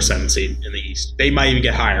 6 or a 7 seed in the East. They might even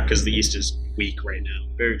get higher because the East is weak right now.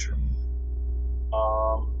 Very true.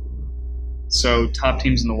 So, top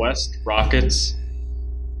teams in the West, Rockets,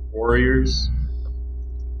 Warriors.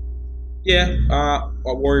 Yeah,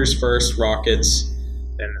 Warriors first, Rockets.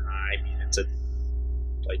 Then,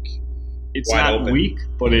 it's wide not open. Weak,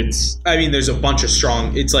 but it's... there's a bunch of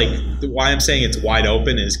strong... It's like, why I'm saying it's wide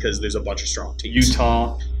open is because there's a bunch of strong teams.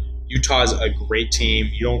 Utah's a great team.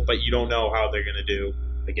 You don't know how they're going to do.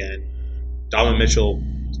 Again, Donovan Mitchell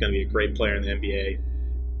is going to be a great player in the NBA.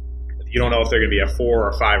 You don't know if they're going to be a 4 or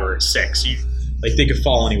a 5 or a 6. They could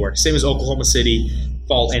fall anywhere. Same as Oklahoma City,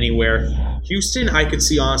 fall anywhere. Houston, I could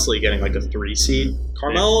see honestly getting like a 3 seed.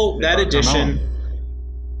 Carmelo, that addition.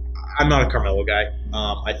 I'm not a Carmelo guy.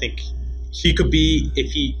 I think he could be,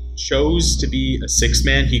 if he chose to be a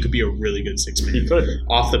 6-man, he could be a really good 6-man. He could.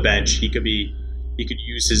 Off the bench, he could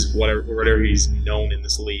use his whatever he's known in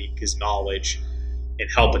this league, his knowledge, and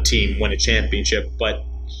help a team win a championship. But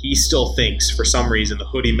he still thinks, for some reason, the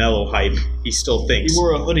Hoodie Mello hype, he still thinks. He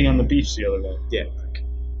wore a hoodie on the beach the other day. Yeah.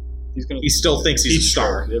 He still thinks he's a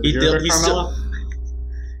star.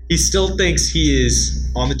 He still thinks he is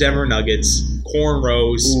on the Denver Nuggets,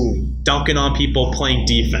 cornrows, dunking on people, playing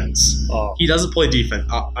defense. Oh. He doesn't play defense.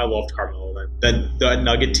 I loved Carmelo. That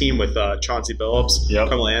Nugget team with Chauncey Billups,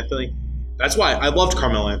 Carmelo Anthony. That's why I loved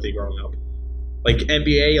Carmelo Anthony growing up. Like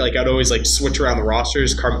NBA, I'd always switch around the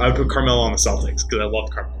rosters. I would put Carmelo on the Celtics because I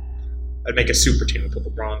loved Carmelo. I'd make a super team and put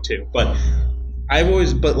LeBron too. But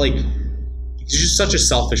he's just such a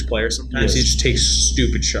selfish player. Sometimes he just takes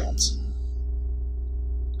stupid shots.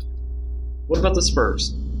 What about the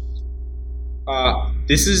Spurs? I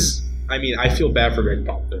feel bad for Greg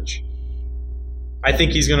Popovich. I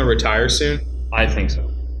think he's going to retire soon. I think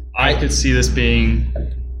so. I could see this being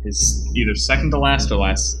his either second to last or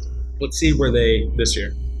last. What seed were they this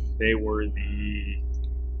year? They were the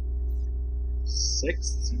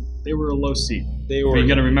 6th. They were a low seed. But you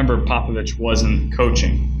got to remember, Popovich wasn't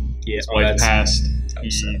coaching. Yeah, his wife passed. He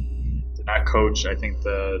did not coach. I think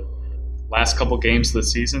the last couple games of the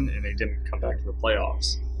season, and they didn't come back to the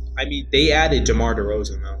playoffs. They added DeMar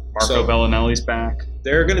DeRozan though. Marco Bellinelli's back.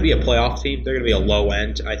 They're going to be a playoff team. They're going to be a low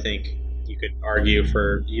end. I think you could argue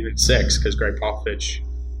for even 6 because Greg Popovich.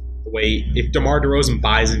 If DeMar DeRozan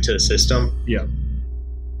buys into the system,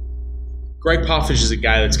 Greg Popovich is a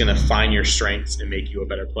guy that's going to find your strengths and make you a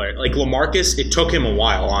better player. Like LaMarcus, it took him a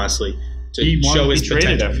while, honestly, to show his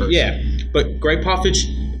potential. At first. Yeah, but Greg Popovich,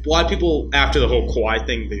 a lot of people after the whole Kawhi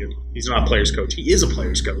thing, he's not a player's coach. He is a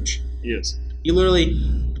player's coach. He is. He literally,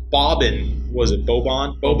 Boban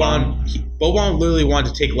literally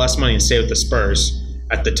wanted to take less money and stay with the Spurs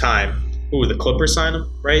at the time. Who, the Clippers signed him,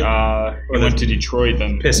 right? He went to Detroit,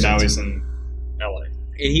 then Pistons. Now he's in LA.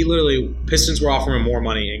 And he literally, Pistons were offering him more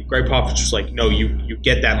money, and Greg Popovich was like, no, you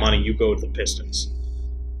get that money, you go to the Pistons.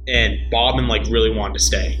 And Boban really wanted to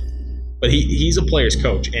stay. But he's a player's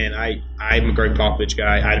coach, and I'm a Greg Popovich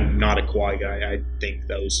guy. I'm not a Kawhi guy. I think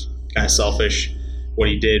that was kind of selfish what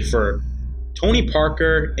he did for Tony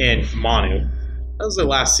Parker and Manu. That was their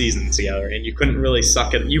last season together, and you couldn't really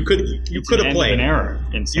suck it. You could have played. You could have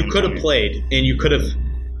played, and you could have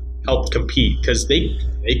helped compete because they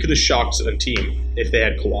could have shocked a team if they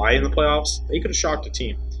had Kawhi in the playoffs. They could have shocked a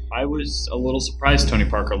team. I was a little surprised Tony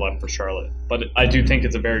Parker left for Charlotte, but I do think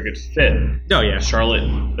it's a very good fit. Oh yeah,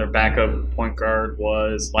 Charlotte, their backup point guard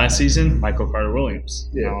was last season Michael Carter-Williams.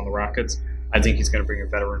 Now on the Rockets. I think he's going to bring a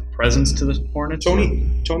veteran presence to the Hornets.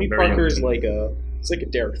 Tony Parker is like a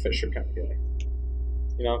Derek Fisher kind of guy.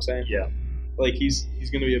 You know what I'm saying? Yeah. Like he's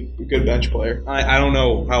going to be a good bench player. I don't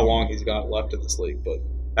know how long he's got left in this league, but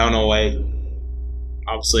I don't know why.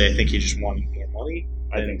 Obviously, I think he just wanted more money.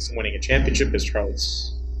 I think winning a championship is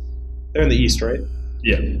Charlotte's. They're in the East, right?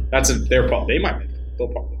 Yeah. They'll probably make the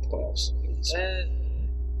playoffs.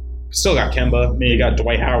 Still got Kemba. You got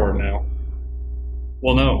Dwight Howard now.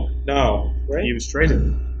 Well, no, right? He was traded.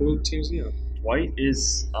 Who team's he on? Dwight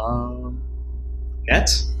is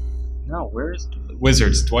Nets? No, where is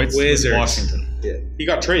Wizards? Dwight's Wizards. Washington. Yeah, he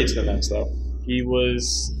got traded to the Nets though. He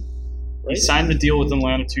was. Right? He signed the deal with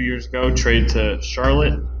Atlanta 2 years ago. Trade to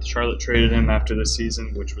Charlotte. Charlotte traded him after the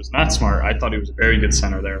season, which was not smart. I thought he was a very good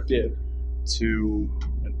center there. Yeah. To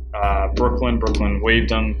Brooklyn. Brooklyn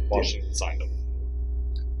waived him. Washington signed him.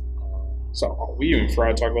 So we even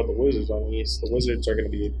forgot to talk about the Wizards on the East. The Wizards are going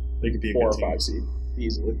to be They could be a 4 or good team, 5 seed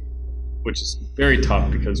easily. which is very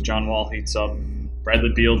tough because John Wall heats up.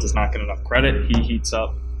 Bradley Beal does not get enough credit. He heats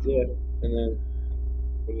up. Yeah, and then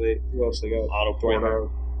who else they got? Otto Porter,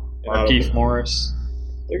 And Markieff Morris,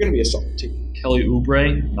 They're going to be a solid team. Kelly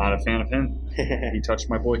Oubre. Not a fan of him. He touched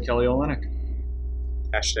my boy Kelly Olynyk.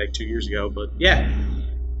 Hashtag 2 years ago, but yeah. I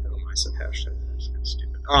don't know why I said hashtag. That's kind of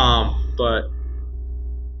stupid. But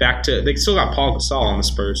back to they still got Paul Gasol on the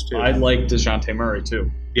Spurs too. I like DeJounte Murray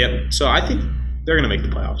too. Yep. So I think they're going to make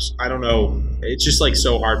the playoffs. I don't know. It's just like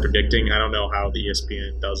so hard predicting. I don't know how the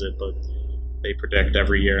ESPN does it, but they predict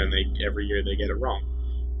every year, and every year they get it wrong.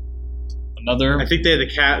 I think they had the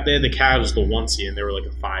Cavs the 1 seed, and they were like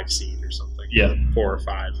a 5 seed or something. Yeah. 4 or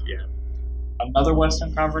 5. Yeah. Another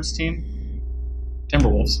Western Conference team,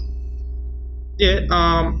 Timberwolves. Yeah.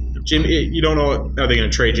 Jimmy. You don't know. Are they going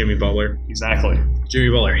to trade Jimmy Butler? Exactly. Jimmy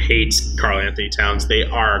Butler hates Karl Anthony Towns. They're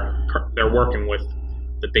working with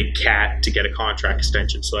the big cat to get a contract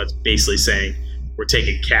extension. So that's basically saying we're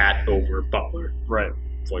taking Cat over Butler. Right.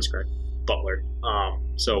 Voice crack. Butler.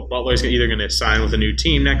 So Butler's either going to sign with a new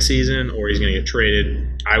team next season or he's going to get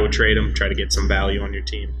traded. I would trade him, try to get some value on your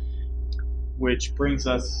team. Which brings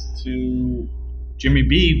us to Jimmy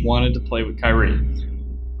B wanted to play with Kyrie.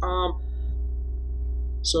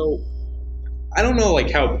 So I don't know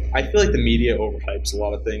how I feel like the media overhypes a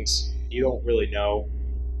lot of things. You don't really know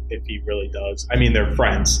if he really does. I mean, they're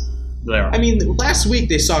friends. They are. I mean, last week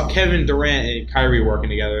they saw Kevin Durant and Kyrie working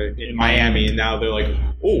together in Miami, and now they're like,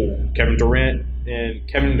 oh, Kevin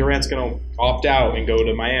Durant's going to opt out and go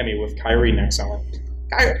to Miami with Kyrie next summer.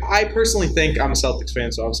 I personally think, I'm a Celtics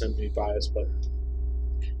fan, so obviously I'm going to be biased, but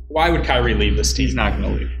why would Kyrie leave this team? He's not going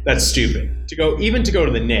to leave. That's stupid. To go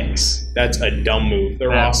to the Knicks, that's a dumb move. Their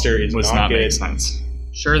roster is not good. Make sense.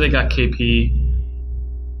 Sure, they got KP.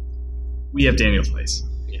 We have Daniel Tice.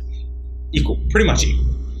 Pretty much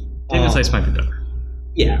equal. Daniel Tice might be better.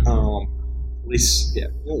 Yeah. At least, yeah.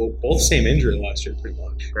 Both same injury last year, pretty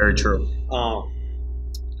much. Very true.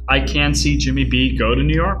 I can see Jimmy B go to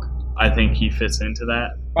New York. I think he fits into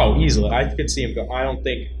that. Oh, easily. I could see him go. I don't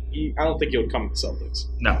think he would come to the Celtics.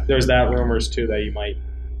 No. There's that rumors too that you might.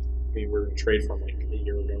 We were going to trade from like a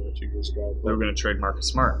year ago or 2 years ago. They were going to trade Marcus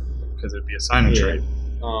Smart because it'd be a signing trade.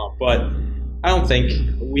 But I don't think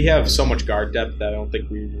we have so much guard depth that I don't think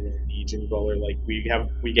we really need Jimmy Butler. Like we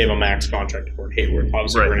gave a max contract to Gordon Hayward.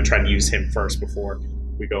 Obviously, we're going to try to use him first before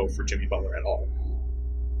we go for Jimmy Butler at all.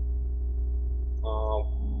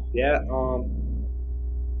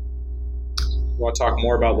 Want to talk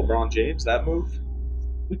more about LeBron James? That move?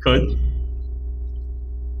 We could.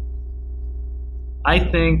 I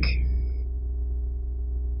think.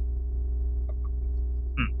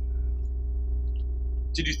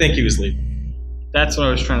 Did you think he was leaving? That's what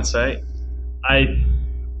I was trying to say. I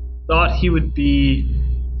thought he would be.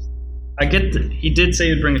 He did say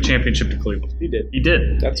he'd bring a championship to Cleveland. He did. He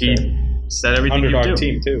did. He said everything he'd do. Underdog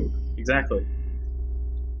team too. Exactly.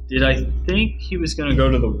 Did I think he was going to go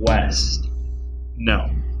to the West? No.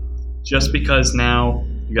 Just because now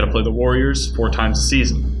you got to play the Warriors 4 times a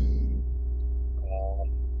season.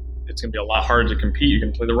 It's going to be a lot harder to compete. You're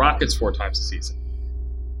going to play the Rockets 4 times a season.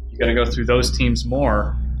 You got to go through those teams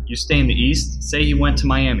more. You stay in the East. Say he went to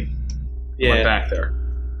Miami. Went back there.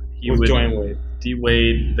 He with would Dwayne Wade.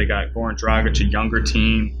 D-Wade. They got Goran Dragic, a younger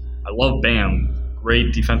team. I love Bam.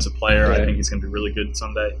 Great defensive player. Yeah. I think he's going to be really good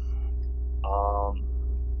someday.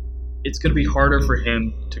 It's going to be harder for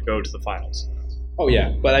him to go to the finals. Oh yeah,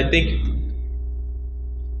 but I think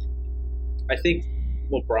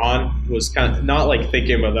LeBron was kind of not like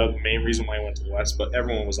thinking about the main reason why he went to the West, but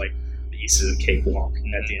everyone was like, the East is a cakewalk.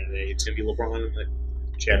 And at the end of the day, it's going to be LeBron in the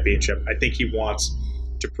championship. I think he wants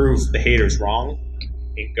to prove the haters wrong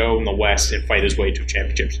and go in the West and fight his way to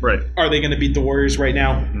championships. Right. Are they going to beat the Warriors right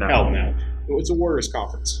now? No. Hell no. It's a Warriors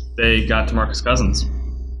conference. They got DeMarcus Cousins.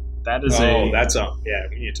 That is that's yeah.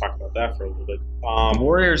 We need to talk about that for a little bit.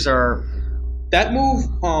 Warriors are That move.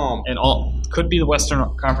 could be the Western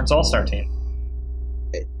Conference All-Star team.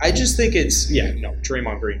 I just think it's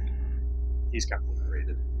Draymond Green. He's kind of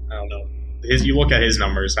overrated. I don't know. You look at his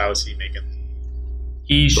numbers. How is he making?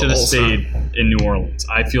 He should have stayed in New Orleans.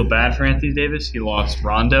 I feel bad for Anthony Davis. He lost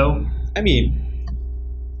Rondo. I mean,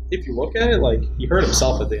 if you look at it, like, he hurt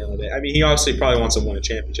himself at the end of the day. I mean, he obviously probably wants to win a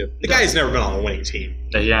championship. The guy's never been on a winning team.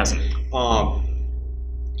 That he hasn't.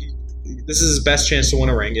 This is his best chance to win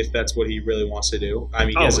a ring if that's what he really wants to do. I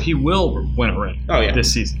mean, he will win a ring.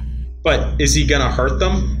 This season. But is he going to hurt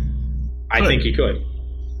them? I think he could.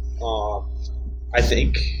 I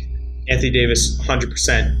think Anthony Davis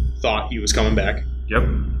 100% thought he was coming back. Yep.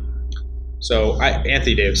 So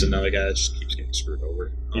Anthony Davis is another guy that just keeps getting screwed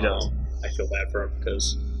over. He does. I feel bad for him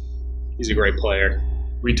because he's a great player.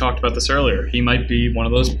 We talked about this earlier. He might be one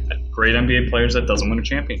of those great NBA players that doesn't win a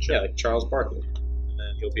championship. Yeah, like Charles Barkley. And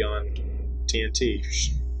then he'll be on TNT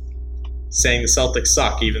saying the Celtics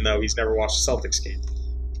suck, even though he's never watched a Celtics game.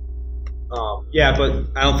 But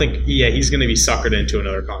I don't think he's going to be suckered into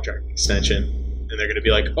another contract extension. And they're going to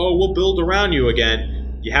be like, oh, we'll build around you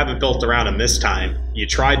again. You haven't built around him this time. You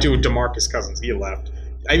tried to with DeMarcus Cousins. He left.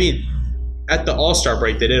 I mean, at the All-Star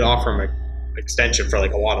break, they did offer him an extension for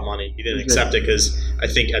like a lot of money. He didn't accept it because I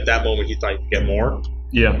think at that moment he thought he could get more.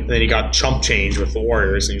 Yeah. And then he got chump change with the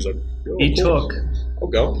Warriors, and he was like, he took I'll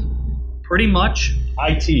go. Pretty much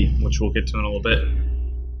IT, which we'll get to in a little bit.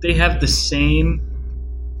 They have pretty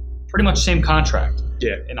much same contract.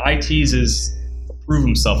 Yeah. And IT's is a prove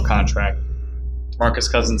himself contract.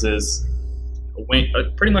 DeMarcus Cousins is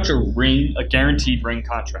pretty much a guaranteed ring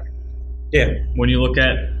contract. Yeah. When you look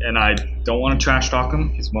at, and I don't want to trash talk him,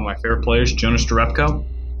 he's one of my favorite players, Jonas Jerebko.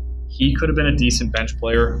 He could have been a decent bench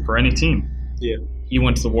player for any team. Yeah. He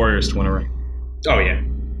went to the Warriors to win a ring. Oh, yeah.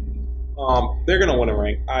 They're going to win a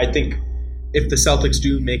ring. I think if the Celtics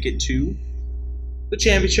do make it to the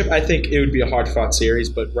championship, I think it would be a hard-fought series.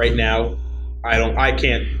 But right now, I'm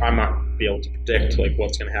not be able to predict like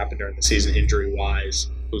what's going to happen during the season injury-wise.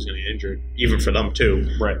 Who's going to get injured, even for them too.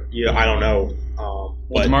 Right. Yeah, I don't know.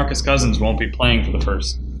 But DeMarcus Cousins won't be playing for the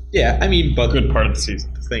first. Yeah, I mean, but good part of the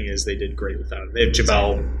season. The thing is, they did great without him. They have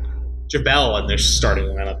JaVale in their starting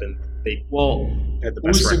lineup, and they had the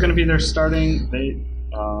best. Who's going to be their starting? They're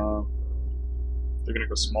going to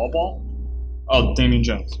go small ball. Oh, Damian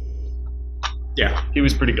Jones. Yeah, he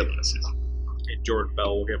was pretty good last season. And Jordan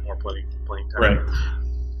Bell will get more playing time. Right.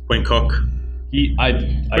 Quinn Cook.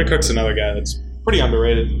 Quinn Cook's another guy that's pretty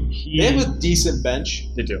underrated. They have a decent bench.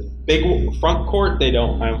 They do. Big front court, they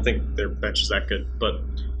don't. I don't think their bench is that good. But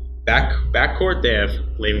back court, they have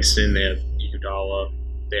Livingston, they have Iguodala,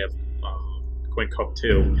 they have Quinn Cook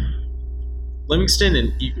too. Livingston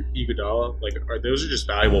and Iguodala, those are just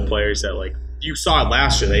valuable players that you saw it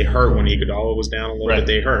last year. They hurt when Iguodala was down a little bit.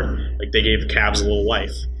 They hurt. They gave the Cavs a little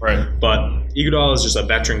life. Right. But Iguodala is just a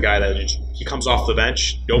veteran guy that he comes off the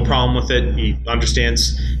bench, no problem with it. He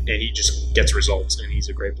understands, and he just gets results, and he's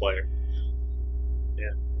a great player.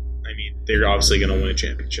 Yeah. I mean, they're obviously going to win a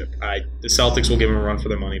championship. The Celtics will give them a run for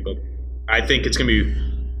their money, but I think it's going to be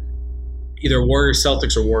either Warriors,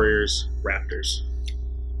 Celtics, or Warriors, Raptors.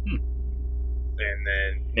 And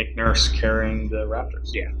then Nick Nurse carrying the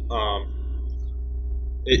Raptors. Yeah.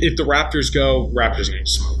 If the Raptors go, Raptors are going to get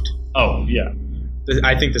smoked. Oh, yeah.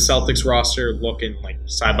 I think the Celtics roster, looking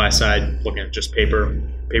side by side, looking at just paper.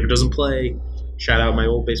 Paper doesn't play. Shout out my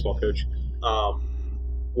old baseball coach.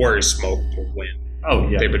 Warriors smoke will win. Oh,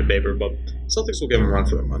 yeah. Paper to paper, but Celtics will give them a run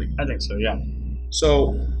for their money. I think so, yeah.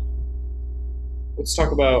 So let's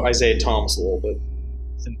talk about Isaiah Thomas a little bit.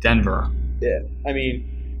 It's in Denver. Yeah. I mean,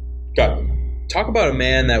 talk about a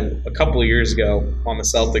man that a couple of years ago on the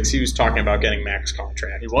Celtics, he was talking about getting max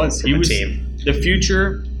contract. He was. He was team. The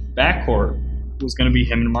future backcourt was going to be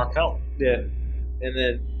him and Markelle. Yeah. And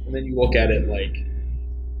then you look at it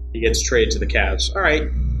he gets traded to the Cavs. All right.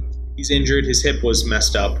 He's injured. His hip was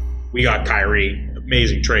messed up. We got Kyrie.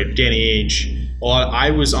 Amazing trade. Danny Ainge. Well, I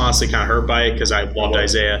was honestly kind of hurt by it because I loved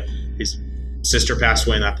Isaiah. His sister passed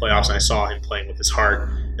away in that playoffs, and I saw him playing with his heart,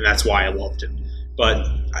 and that's why I loved him. But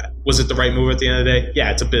was it the right move at the end of the day?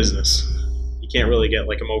 Yeah, it's a business. You can't really get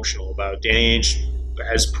emotional about it. Danny Ainge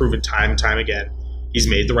has proven time and time again he's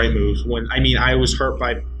made the right moves. I was hurt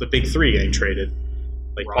by the big three getting traded.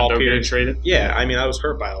 Paul Pierce getting traded? Yeah, I was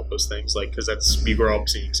hurt by all those things, because that's you grow up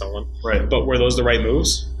seeing someone. Right. But were those the right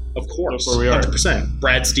moves? Of course. That's where we are. 100%.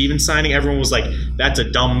 Brad Stevens signing, everyone was like, that's a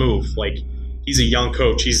dumb move. He's a young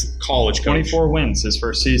coach. He's a college coach. 24 wins his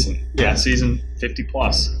first season. Yeah. Last season, 50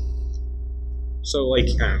 plus. So,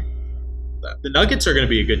 The Nuggets are going to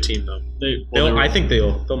be a good team, though. I think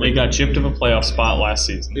they'll They make got gypped of a playoff spot last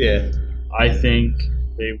season. Yeah. I think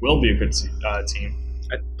they will be a good team.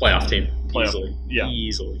 A playoff team. Playoff, Easily. yeah.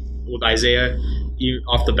 Easily. With Isaiah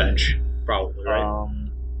off the bench, probably, right?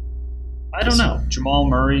 I don't know. Jamal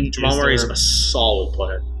Murray is a solid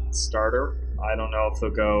player. Starter. I don't know if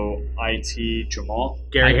they'll go IT Jamal.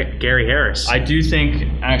 Gary Harris. I do think,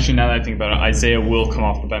 actually, now that I think about it, Isaiah will come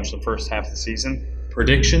off the bench the first half of the season.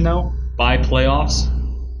 Prediction, though, by playoffs,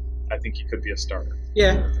 I think he could be a starter.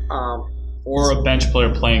 Yeah. Or a bench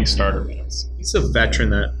player playing starter minutes. He's a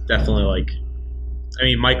veteran that definitely,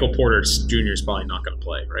 Michael Porter Jr. is probably not going to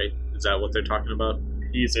play, right? Is that what they're talking about?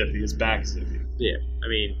 He's iffy. His back is iffy. Yeah.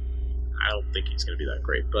 I don't think he's going to be that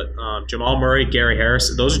great. But Jamal Murray, Gary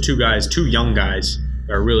Harris, those are two young guys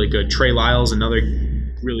that are really good. Trey Lyles, another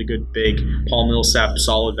really good big. Paul Millsap,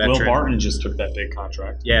 solid veteran. Will Barton just took that big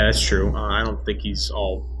contract. Yeah, that's true. I don't think he's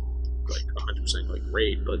all 100%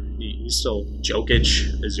 great, but he's still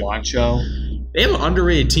Jokic. Juancho. They have an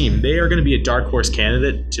underrated team. They are going to be a dark horse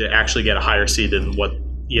candidate to actually get a higher seed than what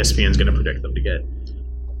ESPN is going to predict them to get.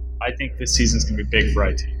 I think this season's going to be big for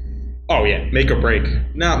IT. Oh, yeah. Make or break.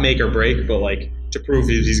 Not make or break, but to prove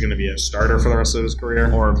if he's going to be a starter for the rest of his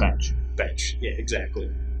career. Or a bench. Bench. Yeah,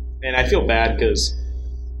 exactly. And I feel bad because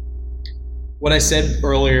what I said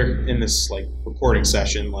earlier in this recording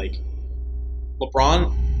session,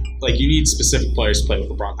 LeBron, you need specific players to play with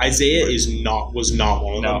LeBron. Isaiah was not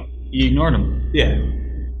one of them. He ignored him. Yeah.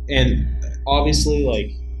 And obviously,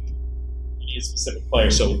 you need a specific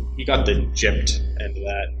player, so he got the gypped end of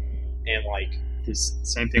that. And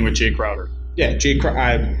Same thing with Jay Crowder. Yeah, Jay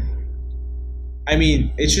Crowder.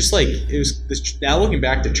 It's just it was this. Now looking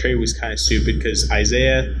back, the trade was kind of stupid because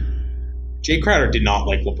Jay Crowder did not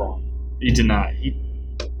like LeBron. He did not.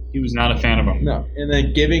 He was not a fan of him. No, and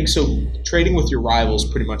then trading with your rivals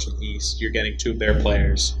pretty much in the East, you're getting two of their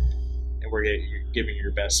players, and you're giving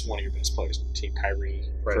one of your best players on the team, Kyrie,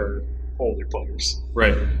 for older players.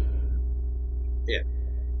 Right. Yeah.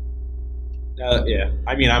 Yeah.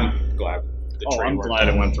 I'm glad. I'm glad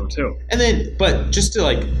it went through too. And then, but just to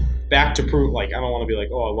back to prove, I don't want to be I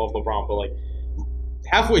love LeBron, but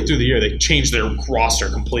halfway through the year they changed their roster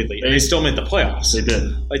completely, and they still made the playoffs. They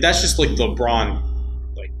did. That's just the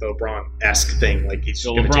LeBron-esque thing. He's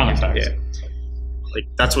the LeBron effect. Yeah.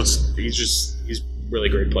 That's he's a really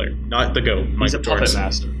great player, not the GOAT. He's a puppet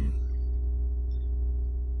master.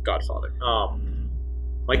 Godfather.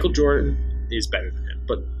 Michael Jordan is better than him,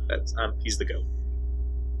 but he's the GOAT.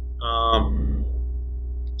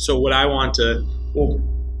 So what I want to, we're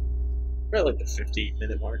at the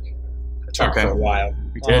 50-minute mark. I talked for a while.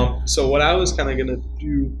 We did. So what I was kind of going to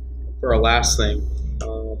do for our last thing,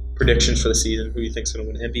 predictions for the season. Who do you think's going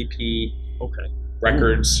to win MVP? Okay.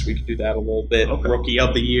 Records. We could do that a little bit. Okay. Rookie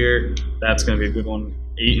of the year. That's going to be a good one.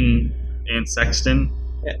 Ayton and Sexton.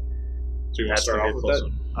 Yeah. So you want to start off with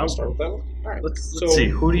that? I'll start with that one. All right. Let's see.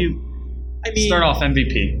 Who do you start off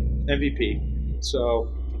MVP? MVP.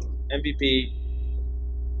 So MVP.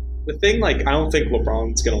 The thing, I don't think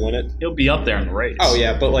LeBron's going to win it. He'll be up there in the race. Oh,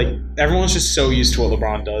 yeah, but, everyone's just so used to what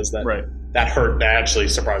LeBron does that that actually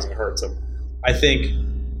surprisingly hurts him. I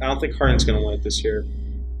don't think Harden's going to win it this year.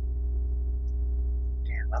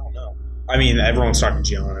 Damn, I don't know. Everyone's talking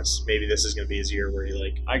Giannis. Maybe this is going to be his year where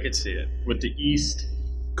he, I could see it. With the East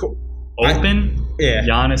open,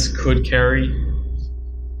 Giannis could carry.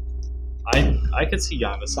 I could see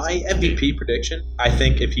Giannis. My MVP prediction, I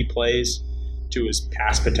think if he plays to his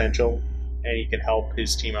past potential and he can help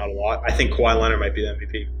his team out a lot, I think Kawhi Leonard might be the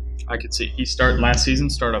MVP. I could see. Last season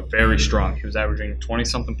started up very strong. He was averaging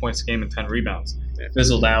 20-something points a game and 10 rebounds. Yeah.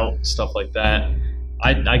 Fizzled out, stuff like that.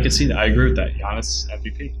 I could see that. I agree with that. Giannis,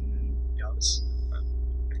 MVP. Giannis.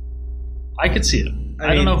 I could see it.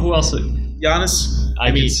 I don't know who else. Giannis.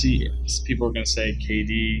 I could see. People are going to say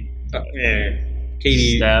KD.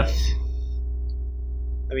 KD. Steph.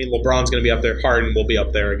 LeBron's going to be up there. Harden will be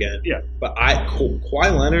up there again. Yeah. But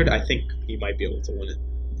Kawhi Leonard, I think he might be able to win it.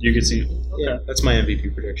 You could see. Okay. Yeah, that's my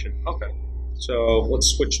MVP prediction. Okay. So let's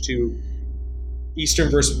switch to Eastern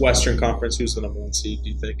versus Western Conference. Who's the number one seed, do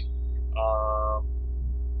you think?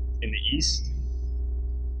 In the East?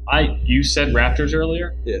 You said Raptors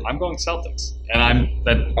earlier. Yeah. I'm going Celtics. And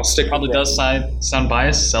I'll stick probably with does sound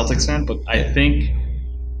biased, Celtics fan, but I think,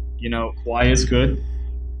 Kawhi is good.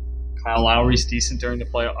 Kyle Lowry's decent during the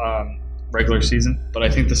regular season, but I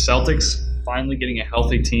think the Celtics finally getting a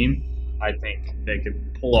healthy team, I think they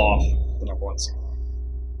could pull off the number one seed.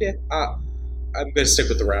 Yeah, I'm going to stick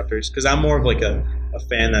with the Raptors because I'm more of a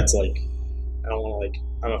fan that's I don't want to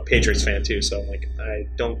I'm a Patriots fan too, so I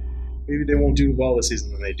don't maybe they won't do well this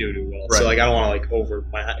season, then they do well. Right. So like I don't want to over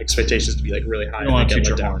my expectations to be like really high. You don't want to and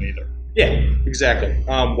toot get your let horn down. either. Yeah, exactly.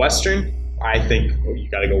 Western, I think you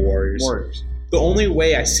got to go Warriors. The only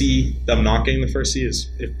way I see them not getting the first seed is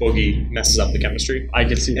if Boogie messes up the chemistry. I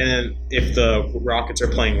can see that. And if the Rockets are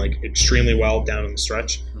playing like extremely well down in the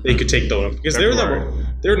stretch, they could take the because they're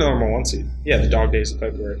the number 1 seed. Yeah, the dog days of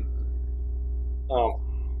February.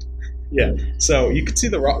 Yeah. So you could see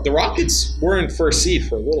the Rockets were in first seed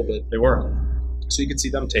for a little bit, They were. so you could see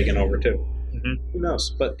them taking over too. Mm-hmm. Who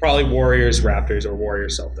knows? But probably Warriors, Raptors, or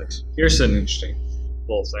Warriors, Celtics. Here's an interesting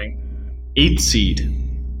little thing. 8th seed,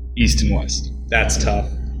 East and West. That's tough.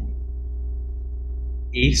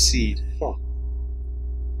 8th seed. Huh.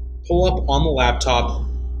 Pull up on the laptop.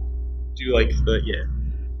 Do like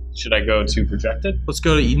Should I go to projected? Let's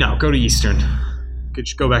go to go to Eastern. Could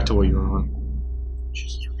you go back to what you were on?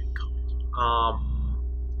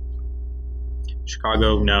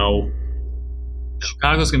 Chicago, no.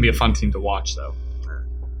 Chicago's going to be a fun team to watch, though.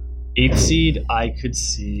 8th seed, I could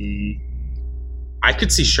see. I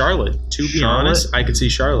could see Charlotte. To be Charlotte? honest, I could see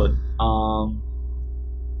Charlotte.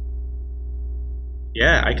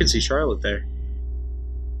 Yeah, I could see Charlotte there.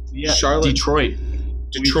 Yeah, Charlotte. Detroit.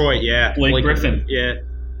 Detroit, yeah. Blake Griffin. Yeah.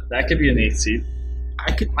 That could be an 8th seed.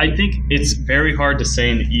 I think it's very hard to say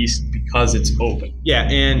in the East because it's open. Yeah,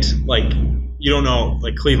 and like you don't know,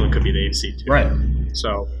 like Cleveland could be the 8th seed too. Right.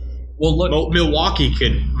 So, well, look, Milwaukee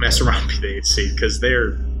could mess around and be the 8th seed because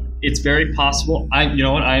they're. It's very possible. You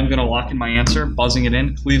know what? I am going to lock in my answer, buzzing it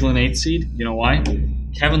in. Cleveland 8th seed. You know why?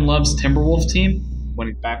 Kevin Love's Timberwolf team, when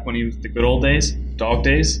he was the good old days, dog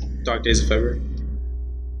days. Dog days of February.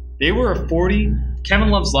 They were a 40. Kevin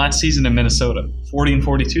Love's last season in Minnesota,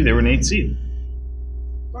 40-42. They were an 8th seed.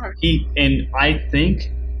 All right. And I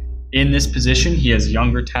think in this position he has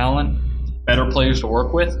younger talent, better players to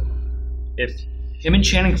work with. If him and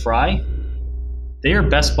Channing Frye, they are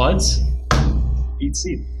best buds. 8th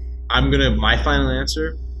seed. My final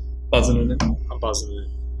answer. Buzzing it in. I'm buzzing it.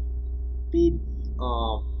 Beep.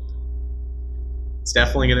 It's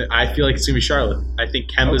definitely gonna. I feel like it's gonna be Charlotte. I think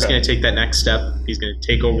Kemba's gonna take that next step. He's gonna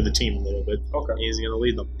take over the team a little bit. Okay. He's gonna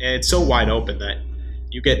lead them, and it's so wide open that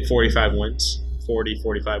you get 45 wins,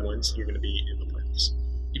 45 wins. You're gonna be in the playoffs.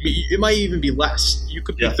 It might even be less. You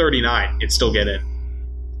could be 39 and still get in.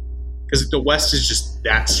 Because the West is just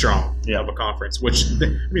that strong of a conference. Which,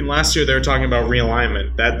 last year they were talking about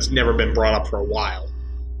realignment. That's never been brought up for a while.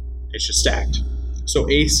 It's just stacked. So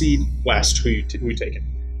 8th seed West, who you taking?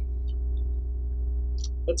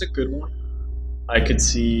 That's a good one. I could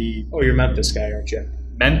see Oh, you're a Memphis guy, aren't you?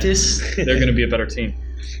 Memphis. They're going to be a better team.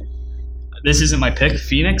 This isn't my pick.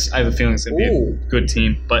 Phoenix, I have a feeling it's going to be a good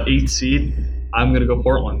team. But 8th seed, I'm going to go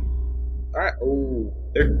Portland. All right. Oh,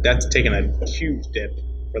 that's taking a huge dip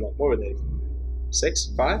for them. What were they?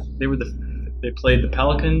 6, 5? They played the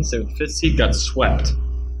Pelicans. They were the 5th seed. Got swept.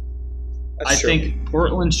 I think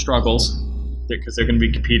Portland struggles because they're going to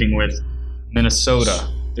be competing with Minnesota.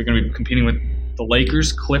 They're going to be competing with the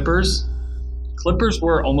Lakers, Clippers. Clippers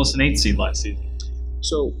were almost an 8th seed last season.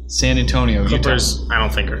 So San Antonio, Clippers, Utah. I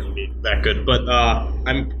don't think are going to be that good. But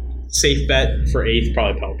I'm safe bet for 8th,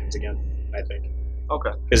 probably Pelicans again, I think.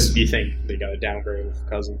 Okay. Because you think they got a downgrade with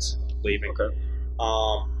Cousins leaving. Okay.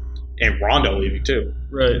 And Rondo leaving too.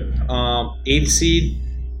 Right. 8th seed,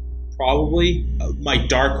 probably. My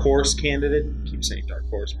dark horse candidate, I keep saying dark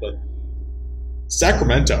horse, but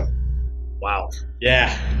Sacramento. Wow.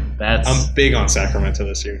 Yeah. I'm I'm big on Sacramento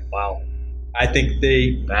this year. Wow. I think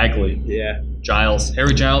they. Bagley. Yeah. Giles.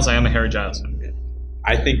 Harry Giles. I am a Harry Giles fan.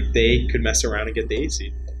 I think they could mess around and get the 8th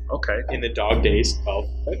seed Okay. in the dog days of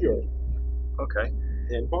February Okay.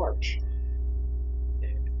 and March.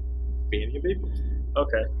 And beginning of April.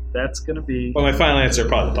 Okay. That's going to be... But my final answer,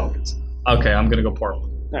 probably the Pelicans. Okay, I'm going to go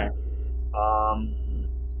Portland. All right.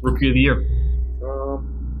 Rookie of the Year.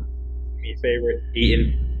 Me favorite,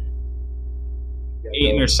 Ayton.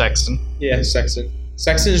 Ayton or Sexton. Yeah, Sexton.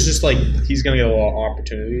 Sexton is just like, he's going to get a lot of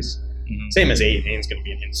opportunities. Mm-hmm. Same as Ayton. Ayton's going to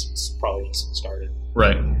be an instant, probably instant started.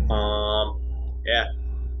 Right. Yeah.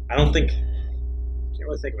 I don't think, can't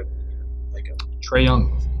really think of it like a. Trae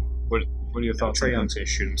Young. What are your thoughts? Trae Young's going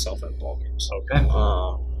to shoot himself at ball games. Okay.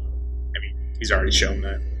 He's already shown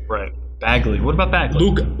that. Right. Bagley. What about Bagley?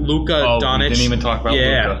 Luka Doncic. We didn't even talk about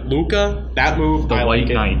Luka. Luka, that move. The I White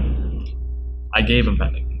like it. Knight. I gave him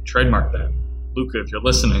that nickname. Trademark that. Luka, if you're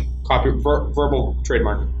listening, Copy verbal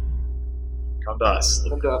trademark. come to us.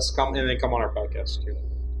 Come to us. Come on our podcast too.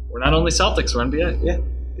 We're not only Celtics, we're NBA. Yeah,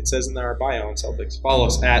 it says in our bio on Celtics. Follow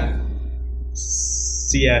us at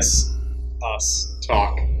CS Us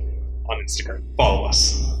Talk on Instagram. Follow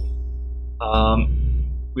us.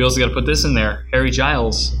 We also got to put this in there. Harry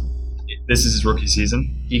Giles this is his rookie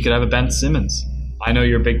season. He could have a Ben Simmons. I know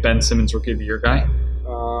you're a big Ben Simmons Rookie of the Year guy.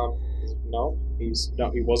 No,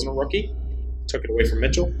 he wasn't a rookie. Took it away from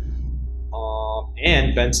Mitchell.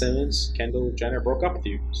 And Ben Simmons, Kendall Jenner broke up with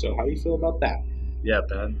you. So how do you feel about that? Yeah,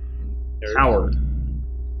 Ben. Nerd. Howard.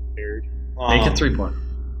 Nerd. Make it 3-point.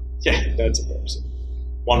 Yeah, that's embarrassing.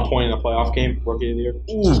 1 point in a playoff game, Rookie of the Year.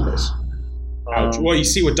 Jesus Christ. Ouch. Well, you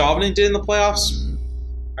see what Donovan did in the playoffs?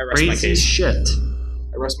 I rest my Crazy case. shit.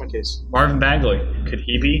 I rest my case. Marvin Bagley. Could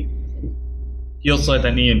he be? He also had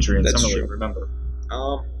that knee injury in That's Summer true. League, remember?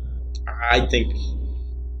 I think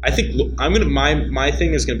I'm gonna my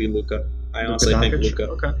thing is gonna be Luka. I honestly think Doncic? Luka.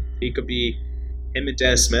 Okay. He could be him and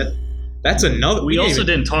Dennis Smith. That's another. We also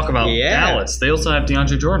didn't talk about Dallas. They also have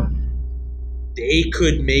DeAndre Jordan. They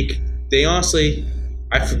could make. They honestly,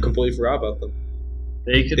 completely forgot about them.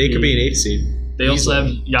 They could be an 8th seed. They also have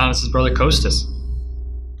Giannis's brother Kostas.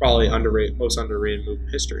 Probably most underrated move in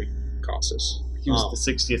history. Costas. He was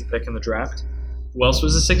the 60th pick in the draft. Who else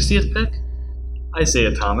was the 60th pick?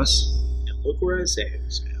 Isaiah Thomas. And look where Isaiah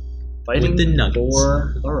is now. Fighting With the Nuggets.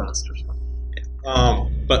 for the roster spot.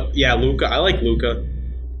 But yeah, Luka. I like Luka.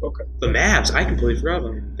 Okay. The Mavs, I completely forgot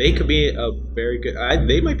about them. They could be a very good.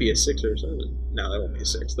 They might be a 6 or 7. No, they won't be a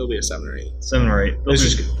 6. They'll be a 7 or 8. 7 or 8. There's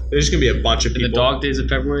just gonna be a bunch of In people. the dog days of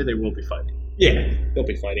February, they will be fighting. Yeah, they'll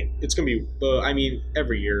be fighting. It's gonna be. I mean,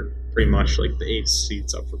 every year, pretty much like the 8th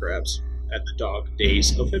seed's up for grabs at the dog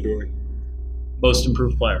days of February. Most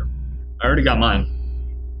improved player. I already got mine.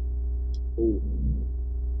 Ooh,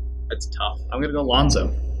 that's tough. I'm going to go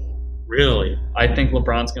Lonzo. Really? I think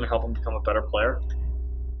LeBron's going to help him become a better player.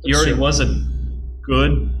 He That's already true. was a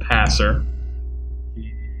good passer.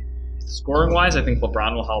 Scoring-wise, I think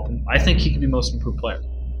LeBron will help him. I think he could be most improved player.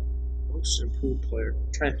 Most improved player.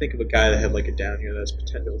 I'm trying to think of a guy that had like a down here that's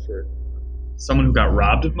potential for. Someone who got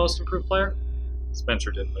robbed of most improved player?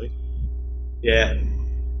 Spencer Dinwiddie. Yeah.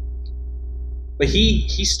 But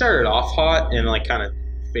he started off hot and like kind of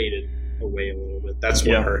faded away a little bit. That's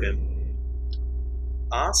what hurt him.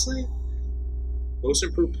 Honestly, most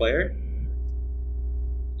improved player.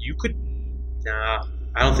 You could. Nah,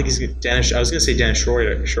 I don't think he's gonna. Dennis. I was gonna say Dennis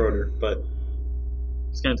Schroeder, but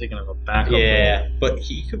He's going to take another backup yeah, role. but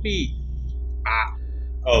he could be.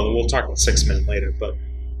 We'll talk about 6 minutes later, but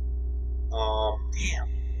damn,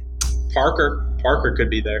 Parker could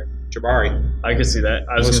be there. Jabari. I could see that.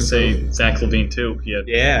 I was going to say Zach LaVine, too.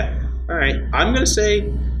 Yeah. All right. I'm just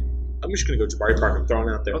gonna go Jabari Parker. I'm throwing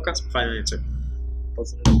it out there. Okay. That's my final answer.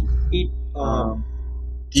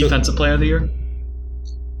 Defensive player of the year?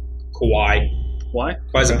 Kawhi. Why?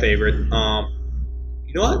 Kawhi's a favorite. You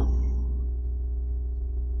know what?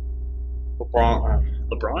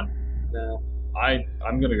 LeBron? No.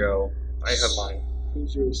 I'm going to go. I have mine.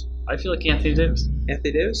 Who's yours? I feel like Anthony Davis.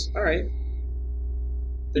 Anthony Davis? All right.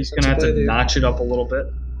 He's going to have to notch it up a little bit.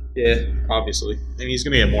 Yeah, obviously. And he's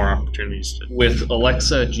going to get more opportunities. With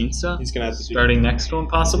Alexa Jinsa He's going to have to starting next to him,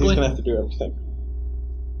 He's possibly. going to have to do everything.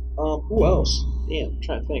 Who else? Damn, I'm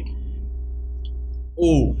trying to think.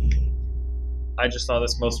 Ooh. I just saw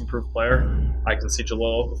this most improved player. I can see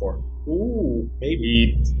Jahlil Okafor. Ooh, maybe.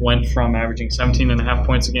 He went from averaging 17.5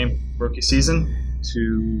 points a game rookie season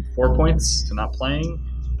to 4 points to not playing.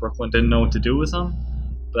 Brooklyn didn't know what to do with him.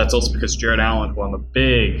 But that's also because Jared Allen, who I'm a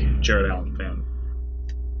big Jared Allen fan.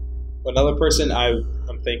 Another person I'm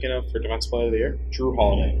thinking of for Defensive Player of the Year, Drew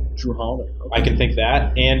Holiday. Drew Holiday. Okay. I can think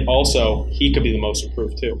that, and also he could be the most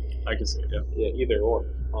improved too. I can see it, yeah. Yeah, either or.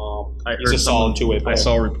 I He's heard a solid two-way player. I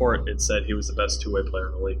saw a report. It said he was the best two-way player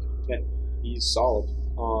in the league. Yeah, he's solid.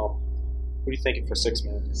 What are you thinking for 6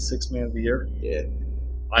 man? 6 man of the year. Yeah,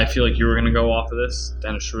 I feel like you were going to go off of this.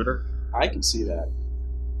 Dennis Schroeder. I can see that.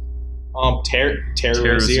 Terry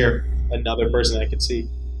Rozier, Rozier. another person I could see.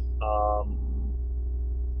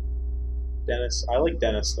 Dennis, I like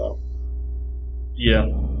Dennis though. Yeah.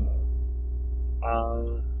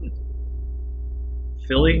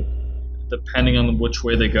 Philly, depending on which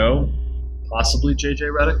way they go, possibly JJ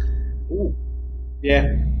Redick. Ooh,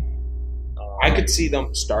 yeah. I could see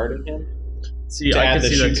them starting him. See, I could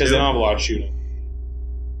see that because too. they don't have a lot of shooting.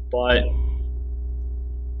 But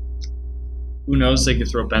who knows? They could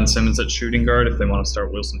throw Ben Simmons at shooting guard if they want to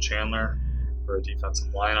start Wilson Chandler for a defensive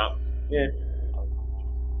lineup. Yeah.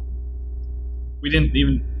 We didn't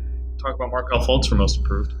even talk about Markelle Fultz for most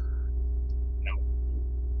improved.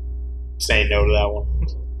 Saying no to that one.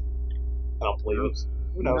 I don't believe it.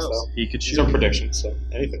 Who knows though? He could These shoot. are predictions, so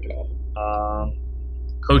anything could happen.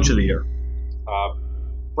 Coach of the year.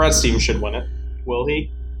 Brad Stevens should win it. Will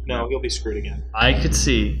he? No, he'll be screwed again. I could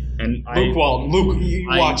see, and Luke Walton.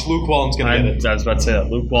 Luke Walton's going to get it. I was about to say that.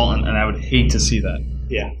 Luke Walton, and I would hate to see that.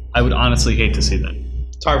 Yeah. I would honestly hate to see that.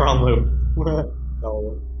 Tyronn Lue.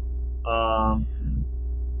 No.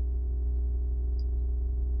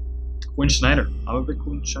 Quinn Snyder. I'm a big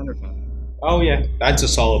Quinn Snyder fan. Oh, yeah. That's a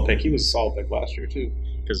solid pick. He was a solid pick last year, too.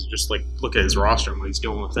 Because just, like, look at his roster and what he's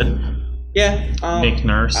doing with it. Yeah. Nick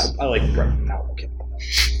Nurse. I like Brad. No, okay.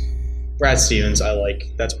 Brad Stevens, I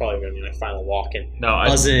like. That's probably going to be my final walk-in. No,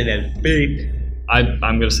 Buzzing and big. I'm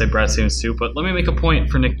going to say Brad Stevens, too. But let me make a point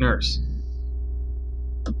for Nick Nurse.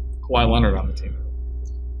 Kawhi Leonard on the team.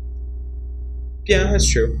 Yeah, that's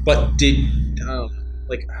true. But I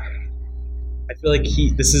feel like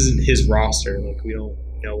this isn't his roster. Like, we don't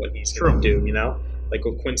know what he's going to do, you know? Like,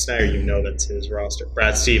 with Quinn Snyder, you know that's his roster.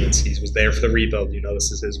 Brad Stevens, he was there for the rebuild. You know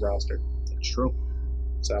this is his roster. That's true.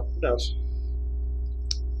 So, who knows?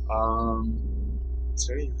 Is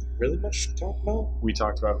there any really much to talk about? We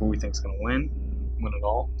talked about who we think is going to win it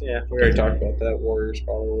all. Yeah, we already talked about that. Warriors,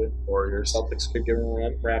 probably. Warriors. Celtics could give them a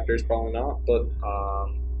run. Raptors, probably not. But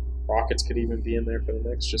Rockets could even be in there for the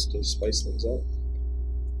Knicks just to spice things up.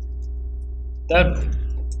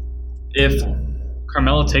 If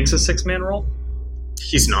Carmelo takes a 6-man role,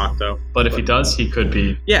 he's not though. But if he does, he could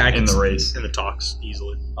be in the race, in the talks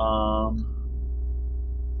easily.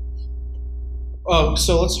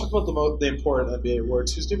 So let's talk about the important NBA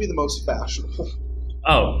awards. Who's going to be the most fashionable?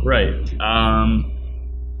 Oh, right. I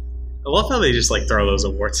love how they just like throw those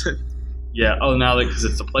awards in. Yeah. Oh, now because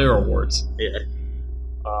it's the player awards. Yeah.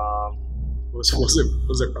 Was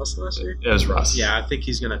it Russ last year? It was Russ. Yeah, I think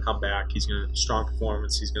he's gonna come back. He's gonna strong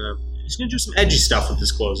performance. He's gonna do some edgy stuff with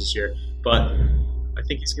his clothes this year. But I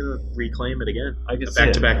think he's gonna reclaim it again. I could a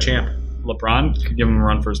back-to-back champ. LeBron could give him a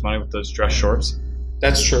run for his money with those dress shorts.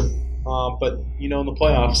 That's true. But in the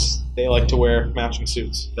playoffs, they like to wear matching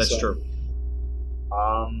suits. That's true.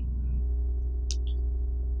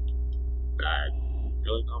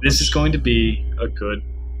 This is going to be a good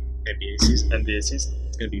NBA season.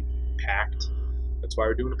 It's going to be packed. That's why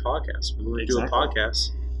we're doing a podcast. We want to do a podcast.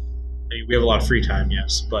 I mean, we have a lot of free time,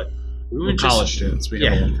 yes, but we're college students. We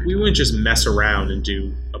wouldn't just mess around and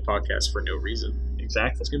do a podcast for no reason.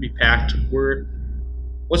 Exactly. It's going to be packed.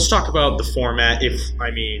 Let's talk about the format.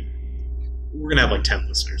 We're going to have like 10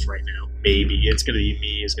 listeners right now. Maybe. It's going to be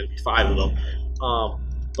me. It's going to be 5 of them.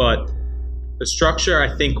 But the structure,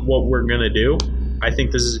 I think what we're going to do, I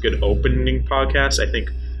think this is a good opening podcast. I think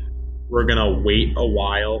we're going to wait a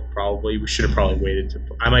while, probably. We should have probably waited.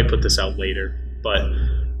 I might put this out later, but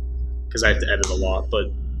because I have to edit a lot.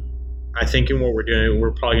 But I think in what we're doing,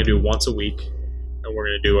 we're probably going to do it once a week, and we're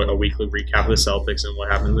going to do a weekly recap of the Celtics and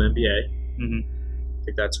what happened in the NBA. Mm-hmm. I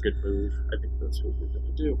think that's a good move. I think that's what we're going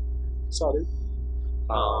to do. Solid.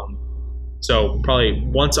 So probably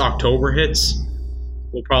once October hits,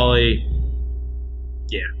 we'll probably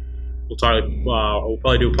do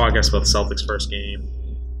a podcast about the Celtics' first game,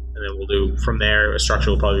 and then we'll do from there. A structure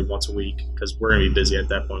will probably be once a week because we're gonna be busy at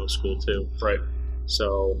that point with school too. Right.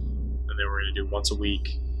 So, and then we're gonna do once a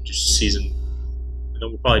week, just season, and then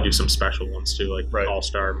we'll probably do some special ones too, like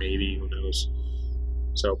All-Star maybe. Who knows?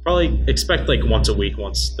 So probably expect like once a week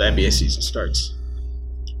once the NBA season starts.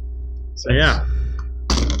 So yeah,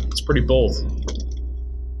 it's pretty bold.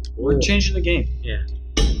 We're changing the game. Yeah.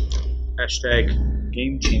 Hashtag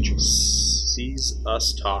game changers. Sees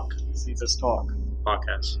Us Talk. Sees Us Talk.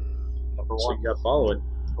 Podcast. Number 1. So you got to follow it.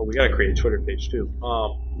 Oh, we got to create a Twitter page too.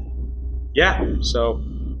 Yeah. So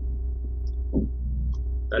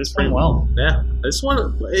that's pretty well. Yeah. This one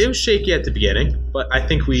it was shaky at the beginning, but I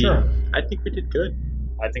think we did good.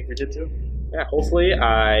 I think we did too. Yeah, hopefully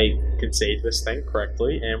I can say this thing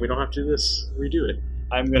correctly and we don't have to redo it.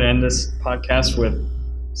 I'm going to end this podcast with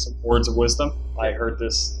some words of wisdom. I heard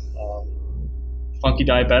this Funky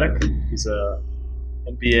Diabetic. He's a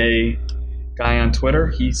NBA guy on Twitter.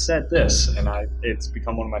 He said this, and it's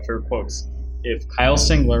become one of my favorite quotes. If Kyle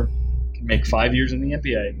Singler can make 5 years in the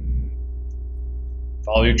NBA,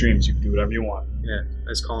 follow your dreams. You can do whatever you want. Yeah,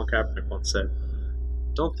 as Colin Kaepernick once said.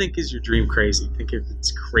 Don't think is your dream crazy. Think if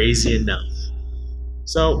it's crazy enough.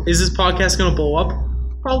 So, is this podcast going to blow up?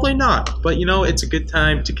 Probably not. But, it's a good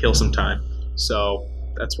time to kill some time. So,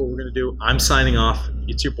 that's what we're going to do. I'm signing off.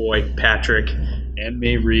 It's your boy, Patrick. And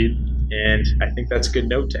me, Reed. And I think that's a good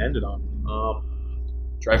note to end it on.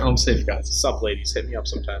 Drive home safe, guys. Sup, ladies. Hit me up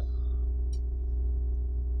sometime.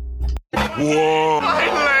 Whoa. My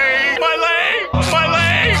leg! My leg! My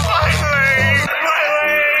leg! My leg!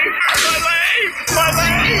 My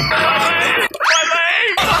leg! My leg! My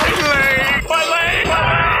leg! My leg! My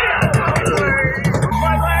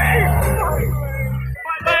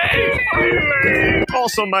leg!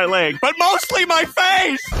 Also my leg, but mostly my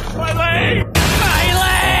face! My leg! My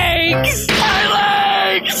legs! My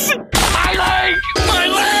legs! My leg! My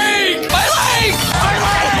leg! My leg! My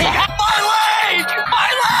leg!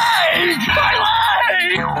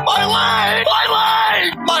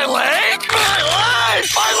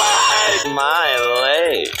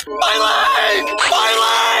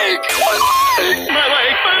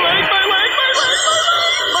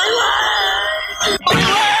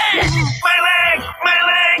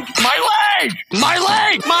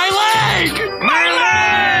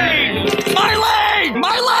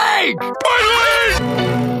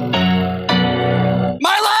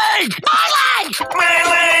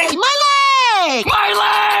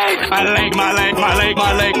 leg,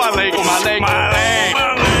 my leg, my leg, my leg, my